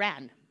dead, they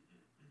ran.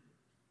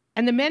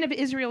 And the men of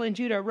Israel and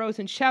Judah arose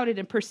and shouted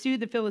and pursued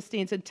the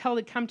Philistines until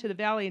they come to the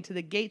valley and to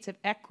the gates of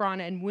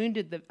Ekron, and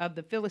wounded of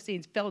the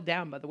Philistines fell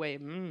down, by the way.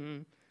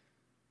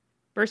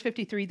 Verse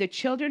 53, the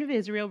children of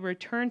Israel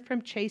returned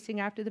from chasing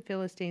after the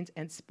Philistines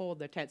and spoiled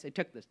their tents. They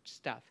took the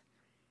stuff.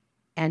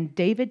 And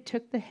David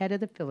took the head of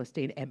the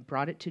Philistine and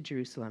brought it to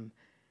Jerusalem,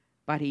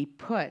 but he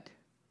put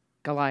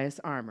Goliath's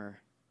armor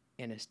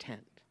in his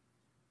tent.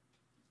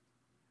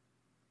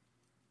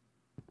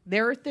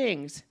 There are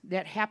things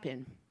that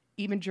happen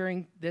even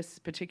during this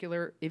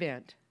particular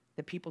event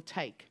that people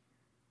take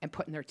and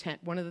put in their tent.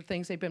 One of the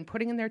things they've been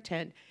putting in their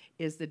tent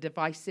is the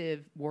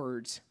divisive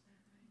words,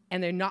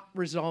 and they're not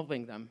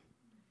resolving them.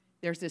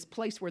 There's this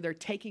place where they're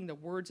taking the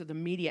words of the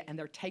media and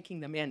they're taking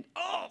them in.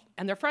 Oh,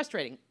 and they're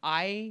frustrating.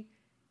 I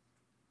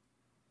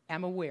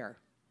am aware.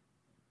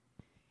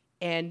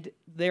 And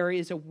there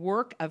is a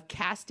work of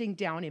casting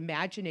down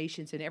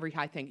imaginations in every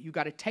high thing. You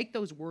got to take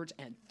those words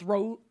and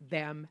throw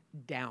them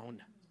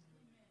down.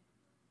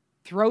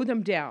 Throw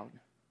them down.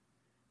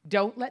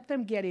 Don't let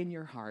them get in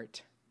your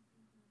heart.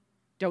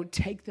 Don't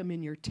take them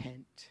in your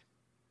tent.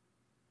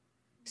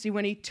 See,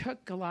 when he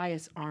took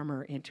Goliath's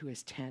armor into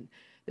his tent,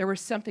 there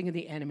was something in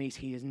the enemies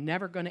he is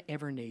never going to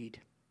ever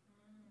need.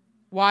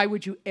 Why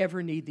would you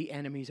ever need the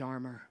enemy's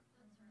armor?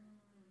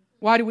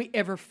 Why do we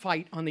ever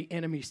fight on the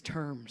enemy's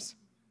terms?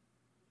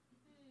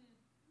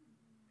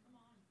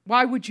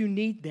 Why would you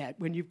need that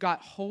when you've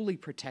got holy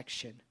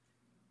protection?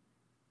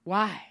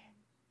 Why?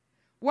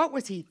 What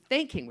was he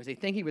thinking? Was he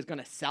thinking he was going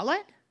to sell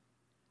it?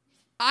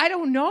 I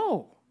don't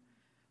know.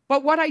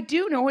 But what I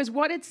do know is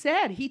what it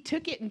said. He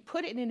took it and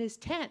put it in his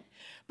tent.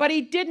 But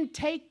he didn't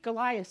take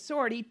Goliath's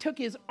sword. He took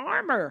his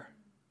armor.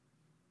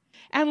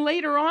 And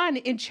later on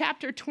in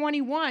chapter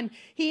 21,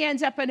 he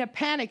ends up in a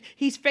panic.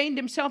 He's feigned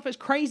himself as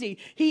crazy.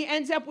 He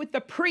ends up with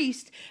the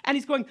priest, and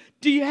he's going,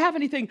 do you have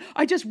anything?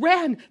 I just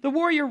ran. The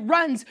warrior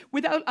runs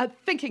without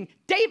thinking.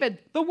 David,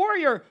 the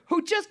warrior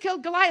who just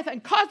killed Goliath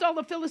and caused all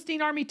the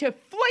Philistine army to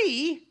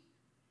flee,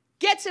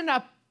 gets in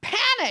a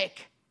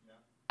panic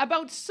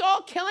about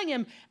Saul killing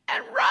him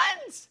and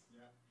runs.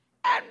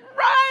 And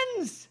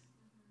runs.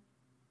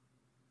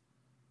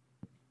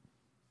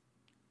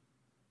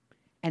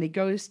 And he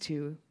goes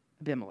to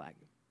Abimelech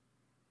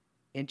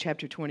in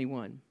chapter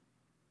 21.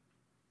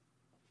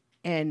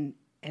 And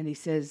he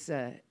says,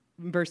 in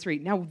verse 3,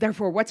 now,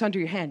 therefore, what's under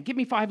your hand? Give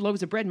me 5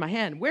 loaves of bread in my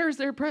hand. Where's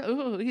their bread?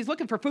 Oh, he's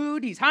looking for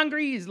food. He's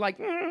hungry. He's like,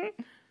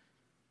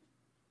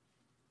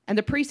 And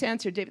the priest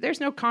answered David, there's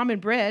no common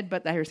bread,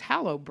 but there's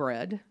hallowed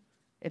bread.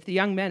 If the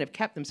young men have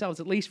kept themselves,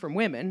 at least from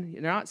women,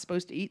 you're not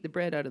supposed to eat the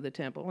bread out of the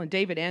temple. And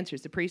David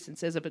answers the priest and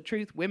says, of a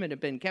truth, women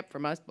have been kept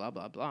from us, blah,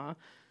 blah, blah.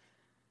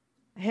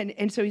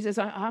 And so he says,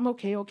 I'm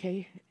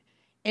okay.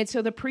 And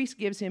so the priest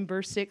gives him,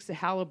 verse 6, the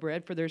hallowed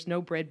bread, for there's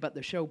no bread but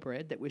the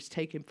showbread that was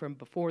taken from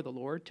before the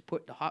Lord to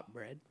put to hot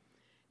bread.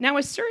 Now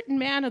a certain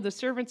man of the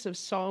servants of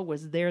Saul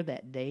was there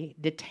that day,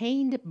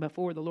 detained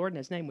before the Lord, and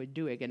his name was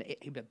Doeg, and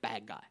he was a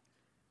bad guy.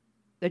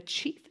 The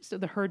chiefest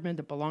of the herdmen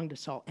that belonged to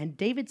Saul. And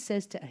David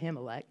says to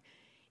Ahimelech,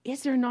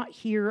 is there not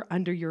here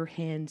under your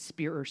hand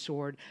spear or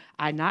sword?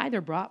 I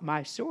neither brought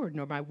my sword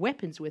nor my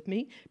weapons with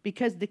me,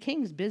 because the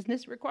king's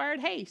business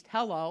required haste.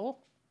 Hello.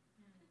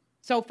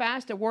 So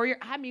fast a warrior.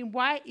 I mean,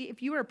 why,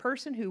 if you were a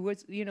person who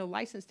was,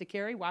 licensed to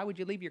carry, why would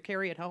you leave your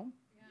carry at home?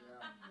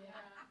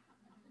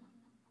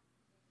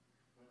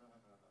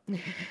 Yeah.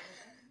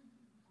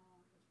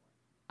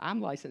 I'm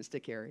licensed to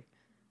carry.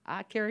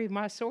 I carry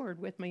my sword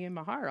with me in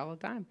my heart all the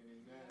time.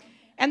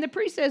 And the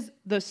priest says,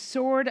 the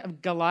sword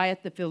of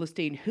Goliath the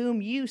Philistine,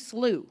 whom you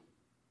slew.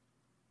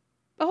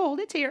 Behold,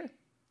 it's here.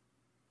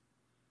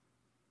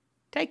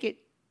 Take it.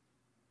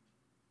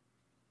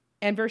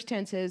 And verse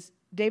 10 says,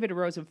 David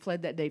arose and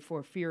fled that day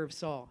for fear of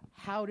Saul.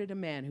 How did a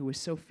man who was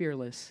so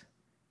fearless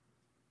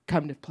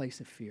come to a place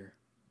of fear?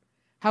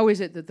 How is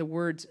it that the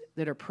words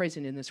that are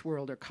present in this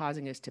world are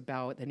causing us to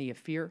bow at the knee of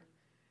fear?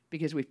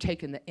 Because we've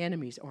taken the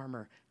enemy's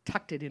armor,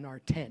 tucked it in our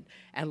tent,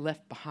 and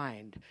left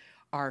behind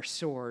our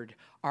sword,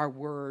 our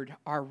word,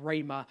 our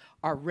rhema,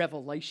 our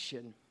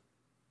revelation.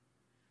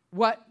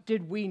 What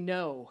did we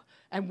know?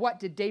 And what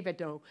did David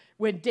know?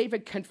 When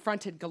David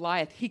confronted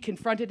Goliath, he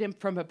confronted him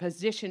from a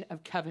position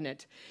of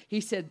covenant. He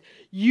said,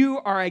 you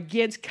are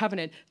against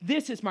covenant.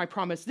 This is my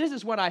promise. This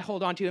is what I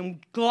hold on to. And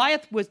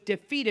Goliath was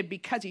defeated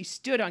because he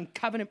stood on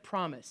covenant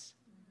promise.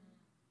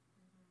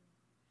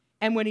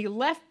 And when he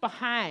left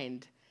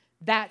behind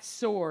that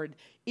sword.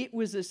 It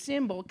was a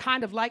symbol,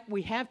 kind of like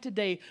we have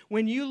today.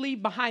 When you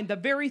leave behind the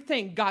very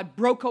thing God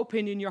broke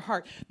open in your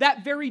heart,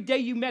 that very day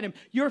you met him,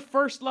 your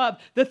first love,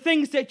 the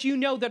things that you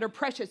know that are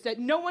precious, that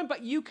no one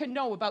but you can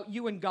know about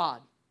you and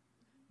God.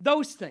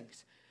 Those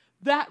things,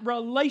 that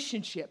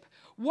relationship.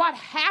 What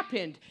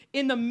happened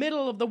in the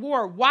middle of the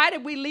war? Why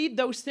did we leave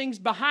those things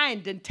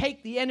behind and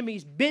take the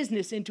enemy's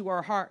business into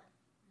our heart?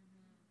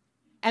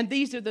 And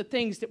these are the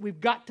things that we've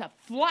got to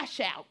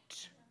flush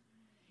out.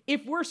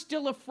 If we're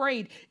still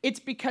afraid, it's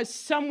because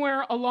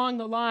somewhere along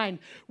the line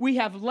we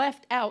have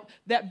left out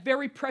that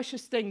very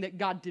precious thing that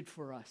God did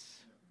for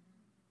us.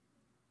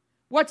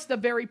 What's the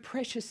very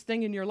precious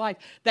thing in your life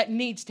that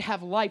needs to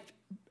have life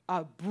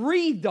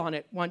breathed on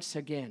it once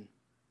again?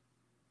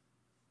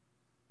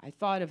 I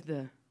thought of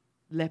the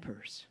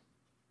lepers.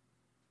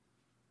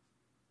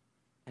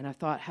 And I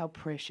thought, how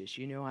precious.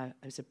 You know,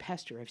 as a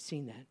pastor, I've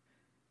seen that.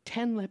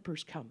 10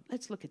 lepers come.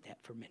 Let's look at that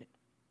for a minute.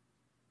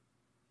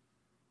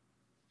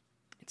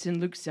 It's in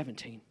Luke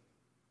 17.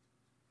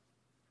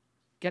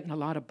 Getting a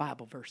lot of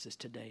Bible verses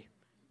today.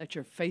 Let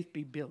your faith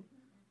be built.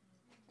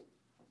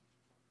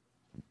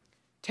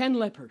 10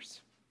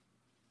 lepers.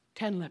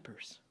 10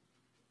 lepers.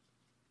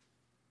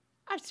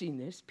 I've seen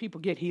this.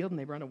 People get healed and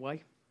they run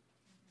away.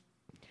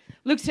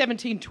 Luke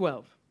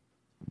 17:12.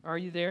 Are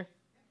you there?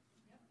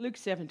 Luke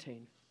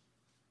 17.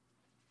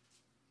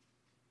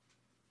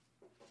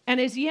 And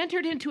as he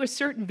entered into a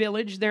certain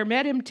village, there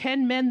met him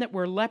 10 men that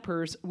were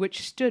lepers,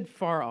 which stood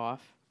far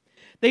off.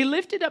 They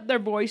lifted up their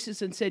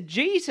voices and said,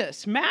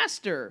 Jesus,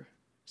 Master.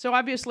 So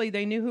obviously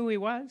they knew who he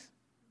was.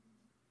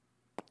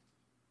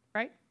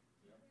 Right?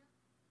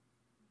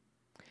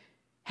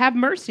 Have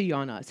mercy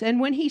on us. And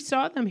when he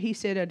saw them, he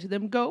said unto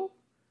them, Go,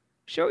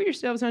 show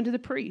yourselves unto the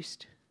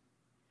priest.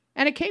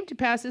 And it came to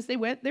pass as they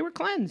went, they were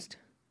cleansed.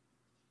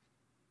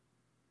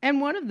 And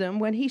one of them,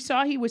 when he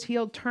saw he was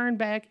healed, turned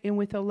back and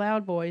with a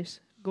loud voice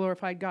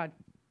glorified God.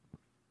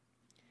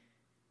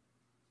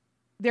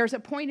 There's a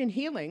point in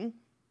healing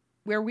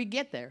where we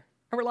get there.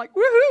 And we're like,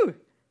 woohoo!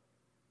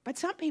 But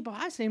some people,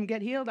 I've seen them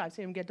get healed, I've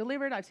seen them get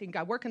delivered, I've seen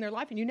God work in their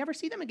life, and you never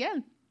see them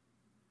again.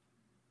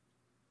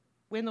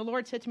 When the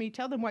Lord said to me,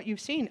 tell them what you've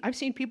seen, I've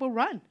seen people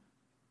run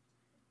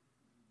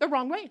the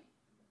wrong way. You're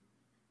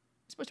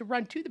supposed to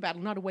run to the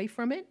battle, not away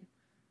from it.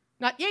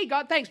 Not, yay,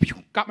 God, thanks,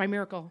 got my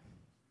miracle.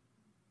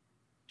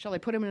 Shall I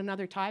put him in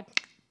another tithe?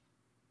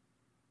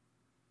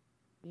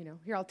 You know,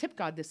 here, I'll tip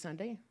God this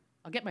Sunday.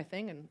 I'll get my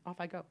thing, and off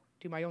I go.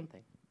 Do my own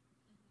thing.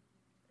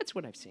 That's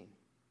what I've seen.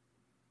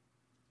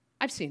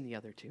 I've seen the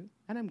other two,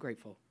 and I'm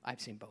grateful I've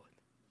seen both.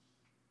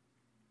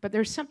 But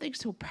there's something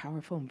so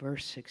powerful in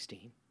verse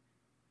 16.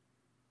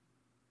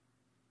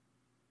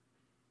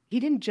 He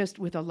didn't just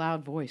with a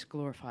loud voice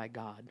glorify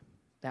God,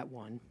 that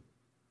one.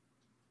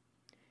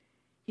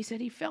 He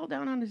said he fell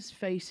down on his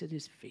face at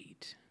his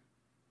feet,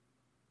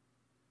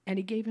 and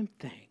he gave him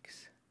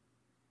thanks.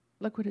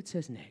 Look what it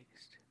says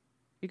next.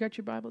 You got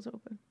your Bibles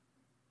open?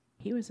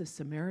 He was a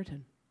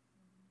Samaritan.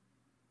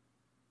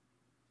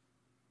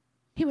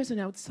 He was an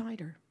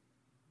outsider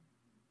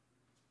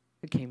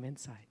who came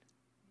inside.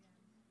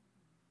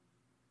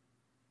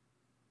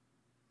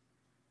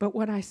 But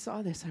when I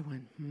saw this, I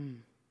went,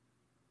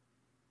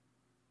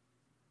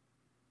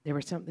 There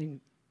was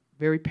something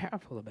very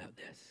powerful about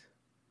this.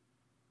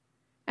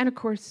 And of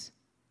course,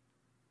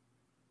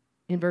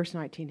 in verse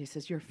 19, he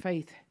says, your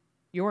faith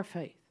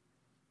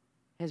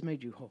has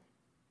made you whole.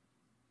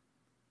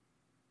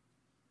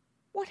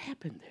 What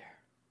happened there?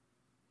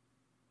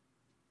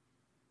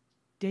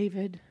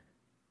 David,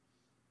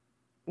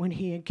 when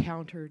he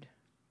encountered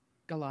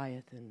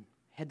Goliath and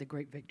had the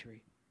great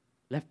victory,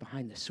 left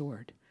behind the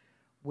sword.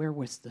 Where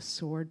was the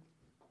sword?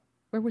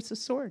 Where was the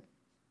sword?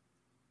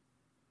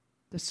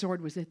 The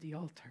sword was at the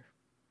altar.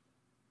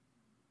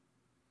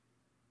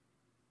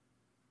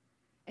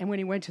 And when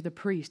he went to the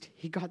priest,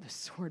 he got the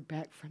sword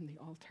back from the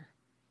altar.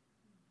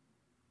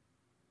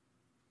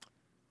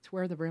 It's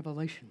where the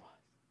revelation was.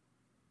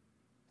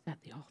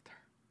 At the altar.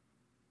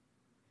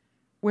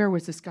 Where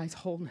was this guy's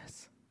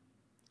wholeness?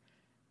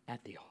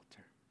 At the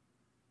altar.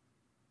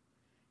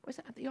 It was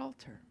at the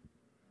altar.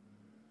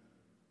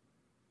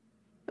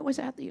 It was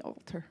at the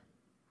altar.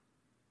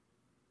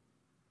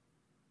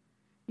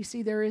 You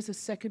see, there is a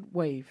second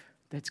wave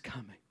that's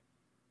coming.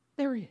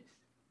 There is.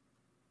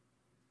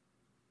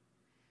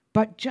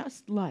 But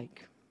just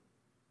like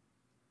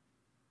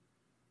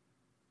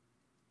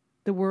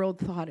the world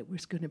thought it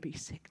was going to be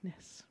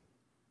sickness,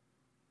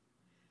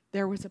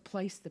 there was a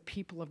place the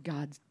people of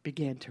God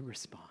began to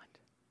respond.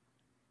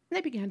 And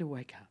they began to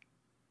wake up,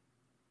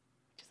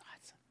 which is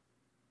awesome.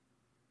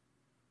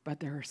 But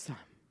there are some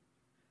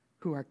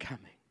who are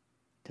coming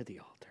to the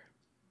altar.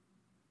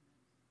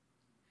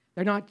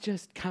 They're not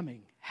just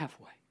coming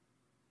halfway.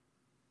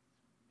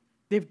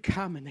 They've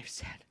come and they've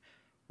said,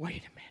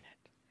 wait a minute.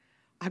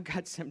 I've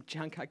got some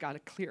junk I got to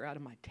clear out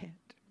of my tent.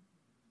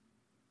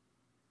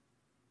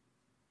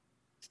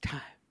 It's time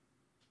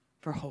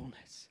for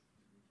wholeness.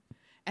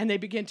 And they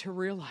begin to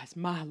realize,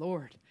 my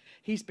Lord,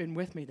 He's been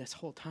with me this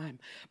whole time.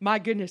 My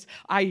goodness,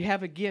 I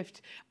have a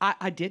gift.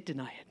 I did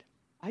deny it.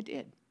 I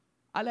did.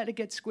 I let it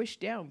get squished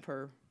down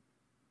for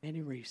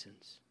many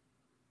reasons.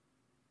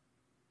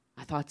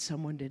 I thought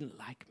someone didn't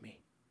like me,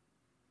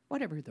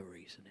 whatever the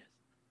reason is.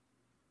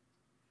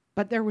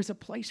 But there was a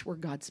place where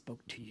God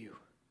spoke to you,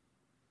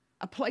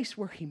 a place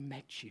where he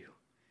met you.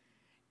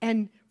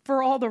 And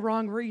for all the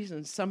wrong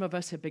reasons, some of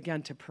us have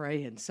begun to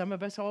pray, and some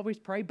of us always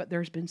pray, but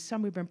there's been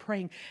some who've been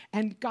praying.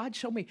 And God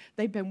showed me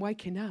they've been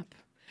waking up.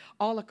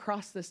 All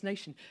across this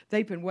nation,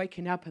 they've been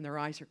waking up and their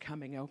eyes are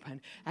coming open.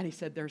 And he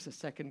said, there's a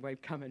second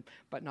wave coming,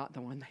 but not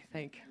the one they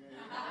think.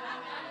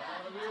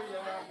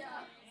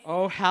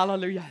 Oh,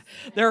 hallelujah.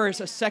 There is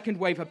a second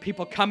wave of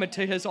people coming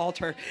to his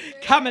altar,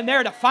 coming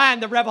there to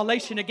find the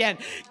revelation again,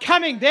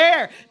 coming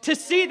there to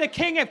see the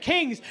King of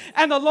Kings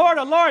and the Lord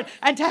of Lords,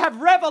 and to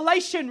have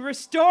revelation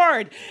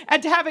restored,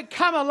 and to have it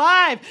come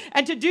alive,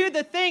 and to do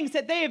the things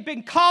that they have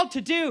been called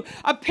to do.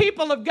 A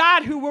people of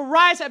God who will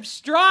rise up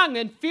strong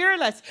and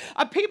fearless.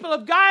 A people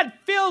of God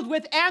filled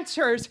with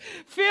answers,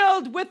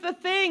 filled with the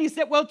things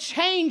that will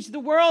change the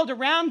world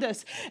around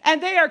us.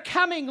 And they are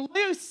coming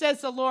loose,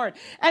 says the Lord.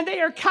 And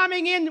they are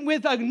coming in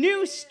with a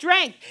new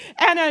strength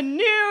and a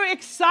new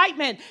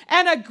excitement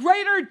and a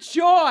greater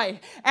joy.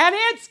 And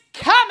it's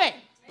coming.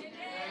 Amen.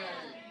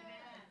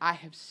 I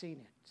have seen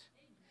it.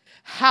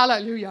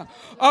 Hallelujah.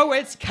 Oh,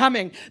 it's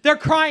coming. They're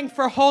crying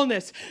for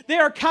wholeness. They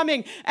are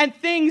coming, and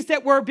things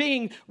that were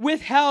being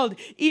withheld,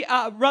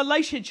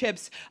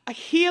 relationships,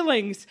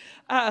 healings,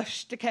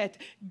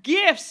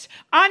 gifts,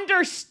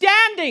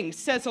 understandings,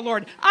 says the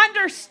Lord.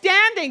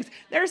 Understandings.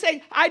 They're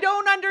saying, I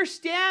don't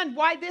understand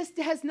why this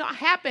has not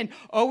happened.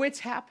 Oh, it's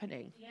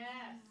happening. Yes.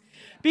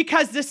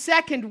 Because the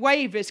second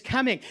wave is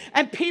coming,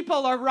 and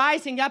people are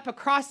rising up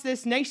across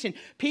this nation,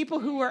 people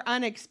who are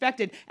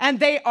unexpected, and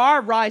they are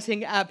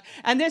rising up.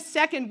 And this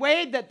second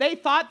wave that they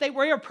thought they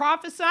were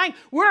prophesying,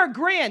 we're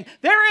agreeing.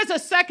 There is a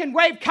second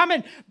wave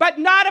coming, but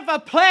not of a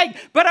plague,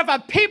 but of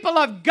a people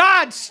of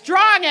God,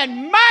 strong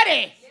and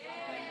mighty. Yes.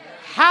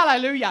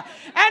 Hallelujah.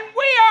 And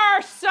we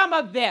are some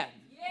of them.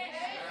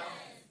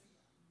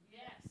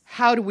 Yes.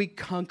 How do we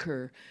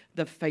conquer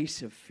the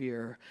face of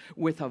fear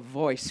with a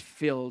voice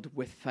filled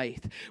with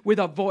faith, with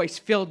a voice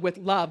filled with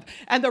love?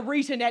 And the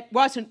reason it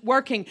wasn't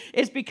working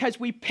is because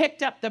we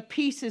picked up the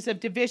pieces of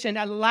division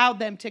and allowed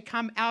them to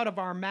come out of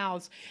our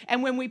mouths.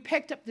 And when we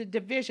picked up the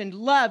division,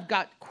 love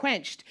got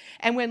quenched.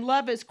 And when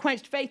love is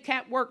quenched, faith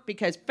can't work,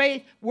 because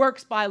faith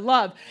works by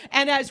love.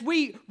 And as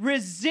we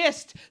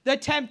resist the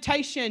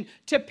temptation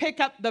to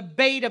pick up the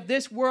bait of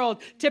this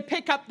world, to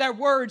pick up the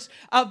words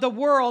of the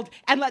world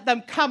and let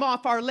them come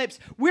off our lips,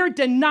 we're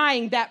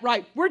denying that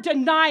right. We're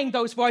denying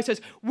those voices.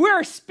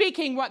 We're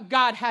speaking what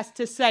God has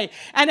to say.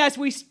 And as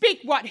we speak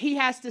what he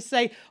has to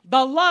say,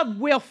 the love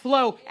will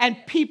flow and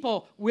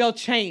people will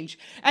change.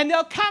 And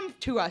they'll come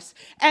to us.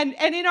 And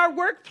in our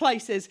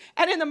workplaces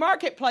and in the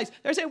marketplace,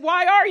 they'll say,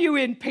 why are you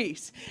in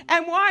peace?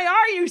 And why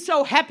are you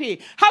so happy?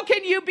 How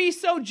can you be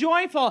so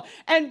joyful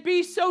and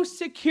be so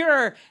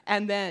secure?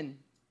 And then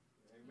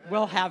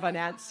we'll have an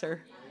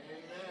answer.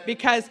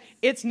 Because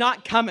it's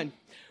not coming.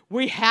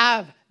 We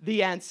have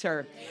the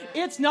answer.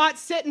 It's not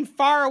sitting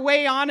far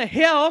away on a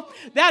hill.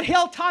 That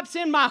hilltop's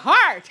in my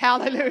heart.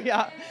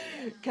 Hallelujah.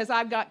 Because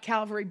I've got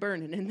Calvary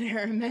burning in there.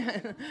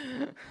 Amen.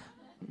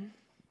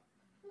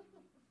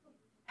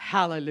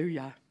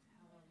 Hallelujah.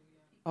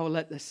 Oh,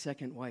 let the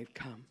second wave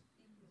come.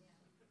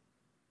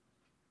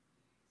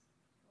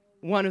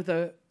 One of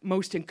the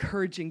most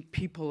encouraging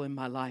people in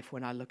my life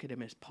when I look at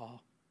him is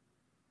Paul.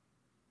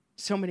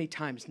 So many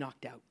times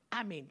knocked out.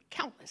 I mean,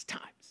 countless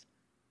times.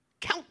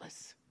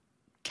 Countless.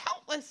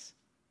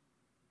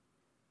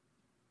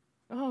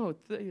 Oh,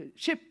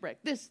 shipwreck,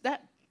 this,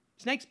 that,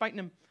 snakes biting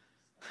him,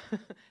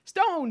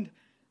 stoned.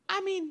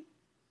 I mean,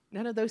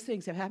 none of those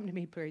things have happened to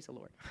me, praise the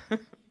Lord.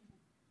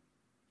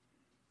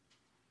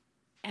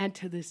 And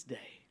to this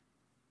day,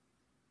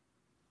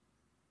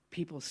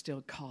 people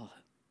still call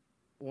it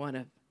one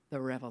of the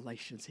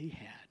revelations he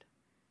had,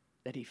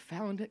 that he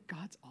found at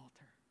God's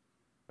altar,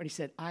 when he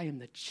said, I am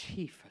the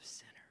chief of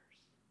sinners.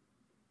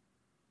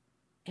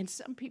 And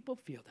some people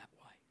feel that way.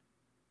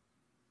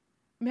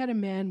 Met a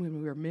man when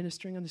we were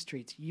ministering on the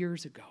streets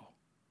years ago.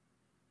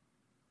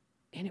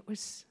 And it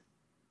was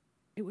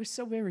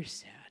so very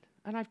sad.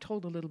 And I've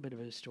told a little bit of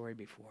his story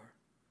before.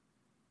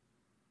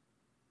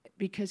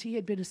 Because he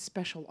had been a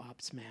special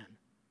ops man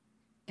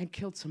and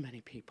killed so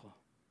many people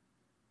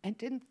and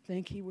didn't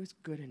think he was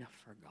good enough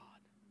for God.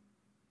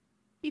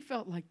 He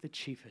felt like the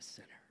chief of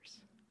sinners,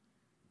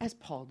 as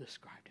Paul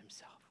described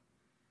himself.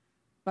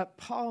 But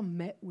Paul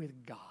met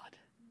with God.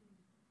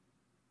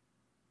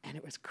 And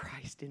it was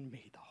Christ in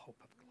me, the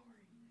hope of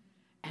glory.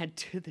 And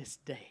to this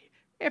day,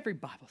 every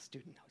Bible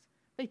student knows.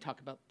 They talk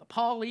about the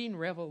Pauline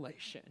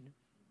revelation.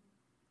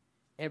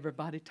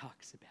 Everybody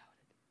talks about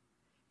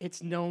it.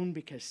 It's known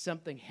because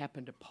something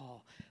happened to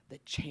Paul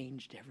that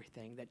changed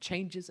everything, that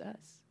changes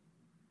us.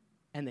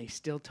 And they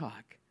still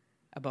talk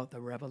about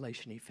the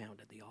revelation he found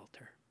at the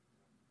altar.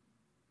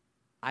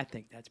 I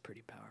think that's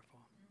pretty powerful.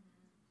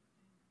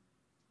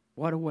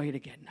 What a way to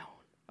get known.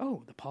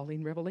 Oh, the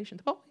Pauline revelation,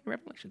 the Pauline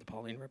revelation, the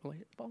Pauline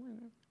revelation, the Pauline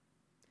revelation.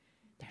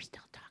 they're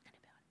still talking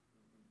about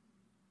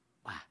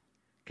it. Why?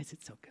 Because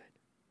it's so good.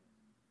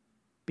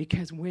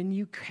 Because when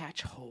you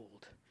catch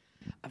hold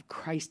of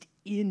Christ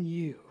in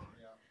you,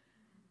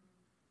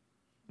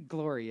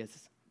 glory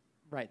is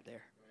right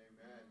there.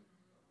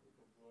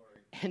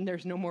 Amen. And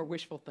there's no more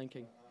wishful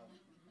thinking.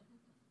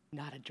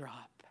 Not a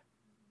drop.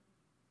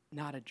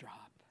 Not a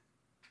drop.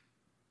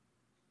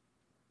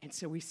 And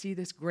so we see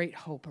this great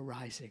hope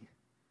arising.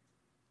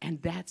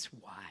 And that's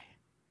why,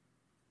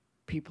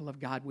 people of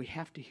God, we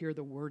have to hear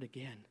the word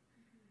again.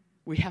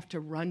 We have to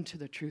run to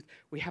the truth.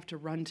 We have to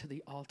run to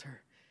the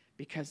altar,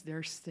 because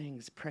there's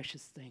things,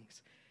 precious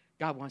things,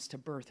 God wants to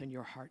birth in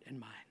your heart and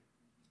mind.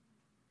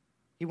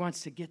 He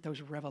wants to get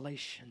those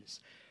revelations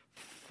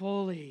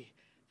fully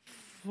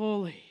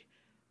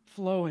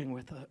flowing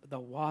with the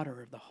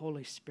water of the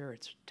Holy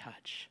Spirit's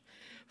touch,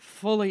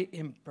 fully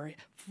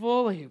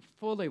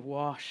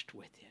washed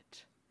with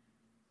it,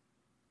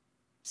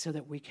 so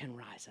that we can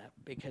rise up,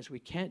 because we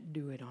can't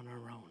do it on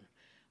our own.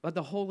 But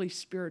the Holy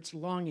Spirit's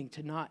longing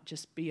to not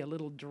just be a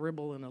little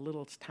dribble in a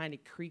little tiny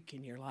creek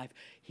in your life.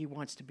 He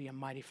wants to be a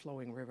mighty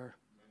flowing river.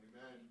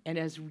 Amen. And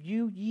as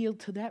you yield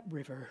to that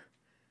river,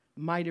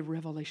 mighty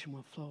revelation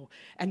will flow.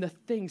 And the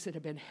things that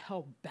have been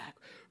held back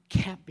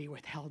can't be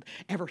withheld.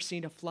 Ever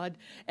seen a flood?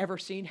 Ever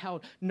seen how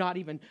not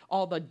even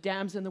all the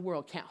dams in the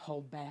world can't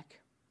hold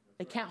back?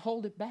 They can't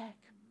hold it back.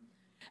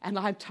 And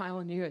I'm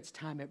telling you, it's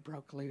time it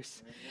broke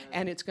loose. Amen.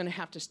 And it's going to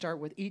have to start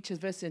with each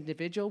of us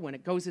individual. When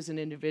it goes as an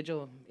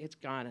individual, it's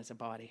gone as a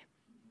body.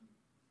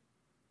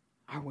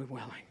 Are we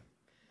willing?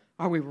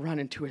 Are we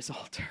running to his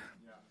altar?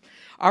 Yeah.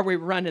 Are we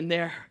running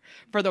there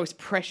for those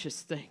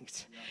precious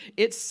things? Yeah.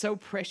 It's so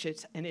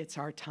precious, and it's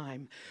our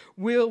time.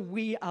 Will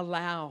we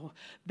allow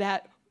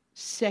that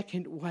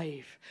second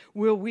wave?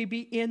 Will we be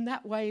in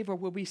that wave, or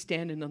will we be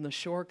standing on the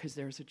shore? Because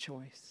there's a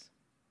choice.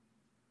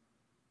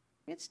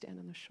 It's stand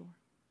on the shore.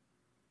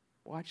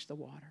 Watch the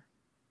water.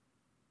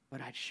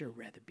 But I'd sure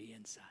rather be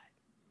inside.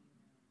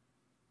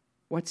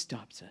 What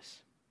stops us?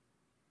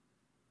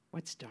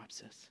 What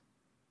stops us?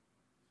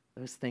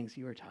 Those things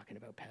you were talking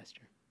about,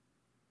 Pastor.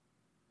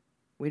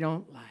 We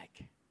don't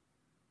like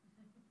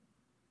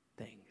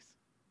things.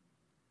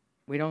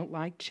 We don't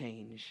like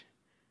change.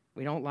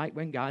 We don't like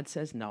when God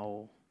says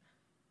no.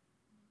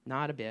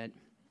 Not a bit.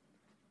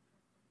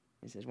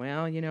 He says,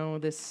 well,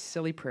 this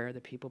silly prayer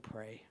that people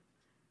pray.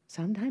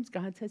 Sometimes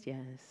God says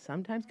yes,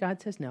 sometimes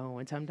God says no,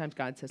 and sometimes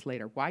God says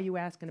later. Why are you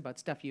asking about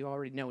stuff you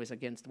already know is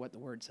against what the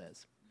Word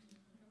says?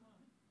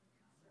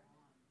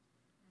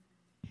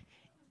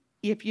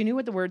 If you knew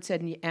what the Word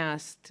said and you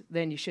asked,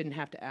 then you shouldn't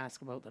have to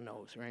ask about the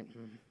no's, right?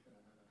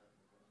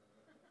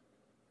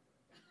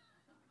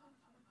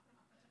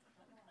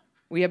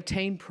 We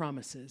obtain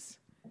promises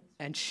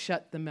and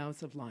shut the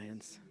mouths of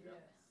lions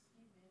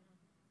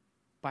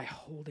by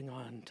holding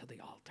on to the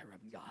altar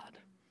of God.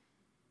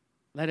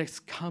 Let us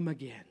come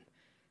again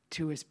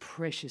to his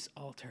precious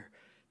altar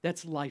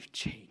that's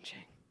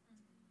life-changing,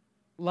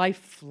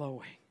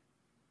 life-flowing,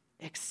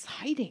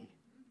 exciting.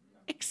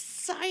 It's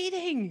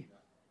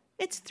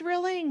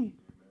thrilling.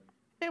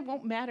 It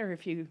won't matter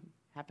if you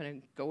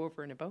happen to go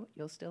over in a boat,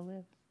 you'll still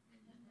live.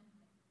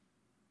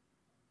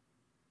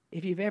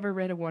 If you've ever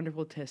read a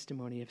wonderful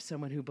testimony of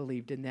someone who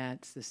believed in that,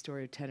 it's the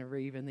story of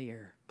Tenerife and the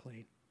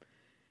airplane,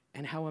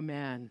 and how a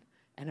man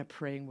and a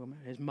praying woman,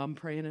 his mom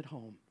praying at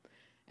home,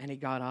 and he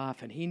got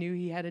off, and he knew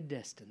he had a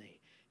destiny.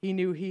 He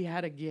knew he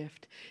had a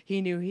gift. He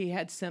knew he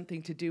had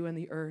something to do on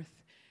the earth,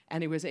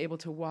 and he was able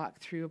to walk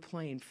through a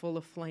plane full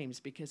of flames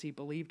because he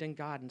believed in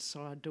God and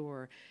saw a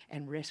door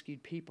and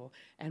rescued people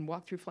and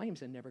walked through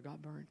flames and never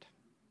got burnt.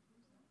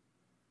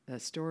 The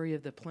story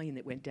of the plane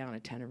that went down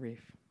at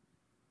Tenerife.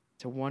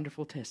 It's a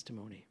wonderful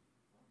testimony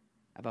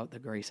about the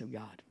grace of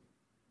God.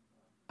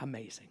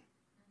 Amazing.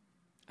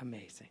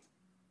 Amazing.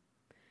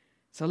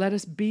 So let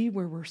us be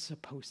where we're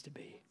supposed to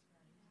be.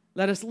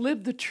 Let us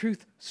live the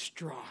truth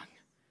strong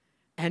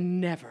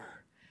and never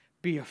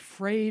be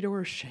afraid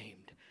or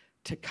ashamed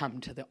to come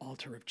to the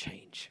altar of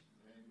change.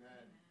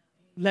 Amen.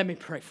 Let me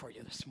pray for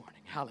you this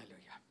morning. Hallelujah.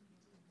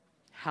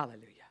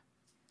 Hallelujah.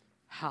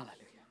 Hallelujah.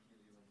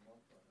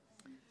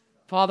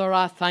 Father,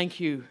 I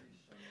thank you.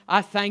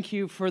 I thank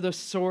you for the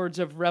swords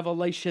of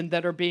revelation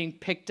that are being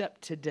picked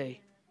up today.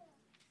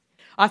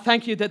 I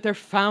thank you that they're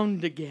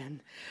found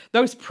again.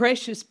 Those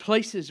precious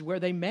places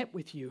where they met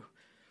with you.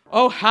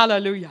 Oh,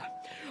 hallelujah.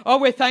 Oh,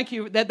 we thank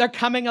you that they're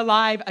coming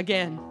alive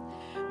again.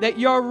 That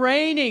you're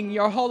raining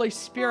your Holy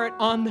Spirit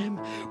on them.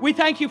 We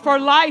thank you for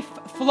life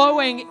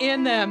flowing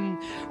in them.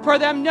 For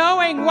them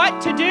knowing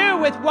what to do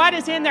with what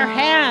is in their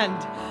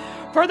hand.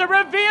 For the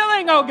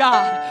revealing, oh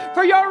God.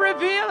 For your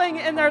revealing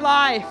in their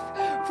life.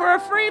 For a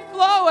free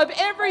flow of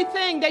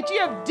everything that you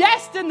have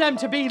destined them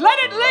to be. Let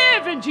it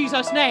live in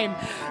Jesus' name.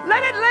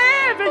 Let it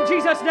live in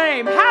Jesus'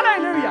 name.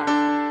 Hallelujah.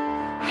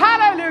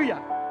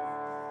 Hallelujah.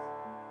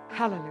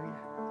 Hallelujah.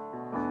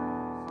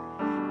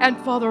 And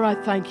Father, I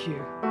thank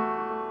you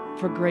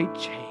for great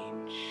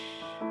change.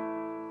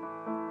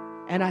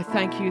 And I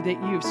thank you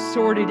that you've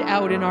sorted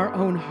out in our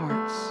own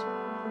hearts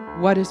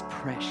what is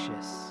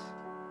precious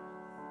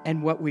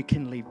and what we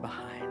can leave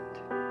behind.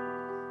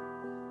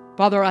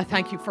 Father, I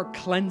thank you for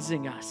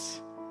cleansing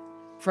us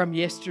from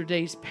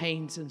yesterday's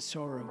pains and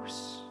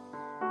sorrows,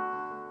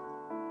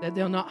 that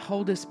they'll not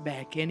hold us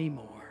back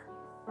anymore,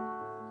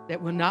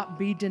 that will not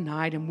be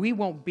denied, and we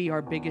won't be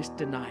our biggest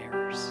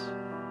deniers.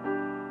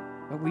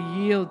 But we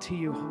yield to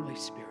you, Holy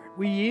Spirit.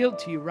 We yield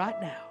to you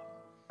right now.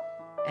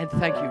 And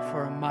thank you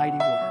for a mighty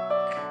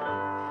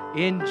work.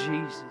 In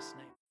Jesus'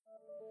 name.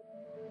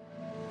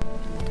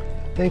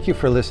 Thank you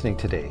for listening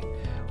today.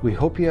 We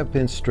hope you have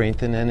been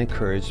strengthened and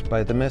encouraged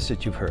by the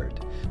message you've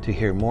heard. To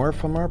hear more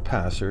from our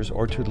pastors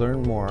or to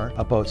learn more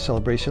about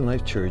Celebration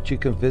Life Church, you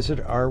can visit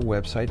our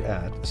website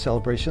at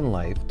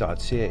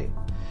celebrationlife.ca.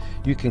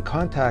 You can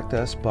contact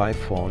us by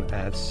phone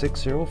at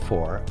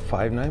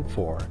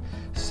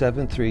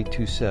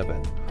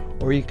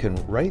 604-594-7327, or you can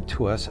write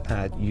to us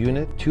at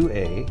Unit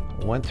 2A,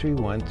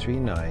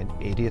 13139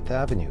 80th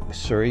Avenue,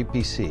 Surrey,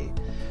 BC,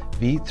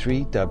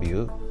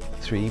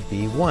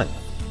 V3W3B1.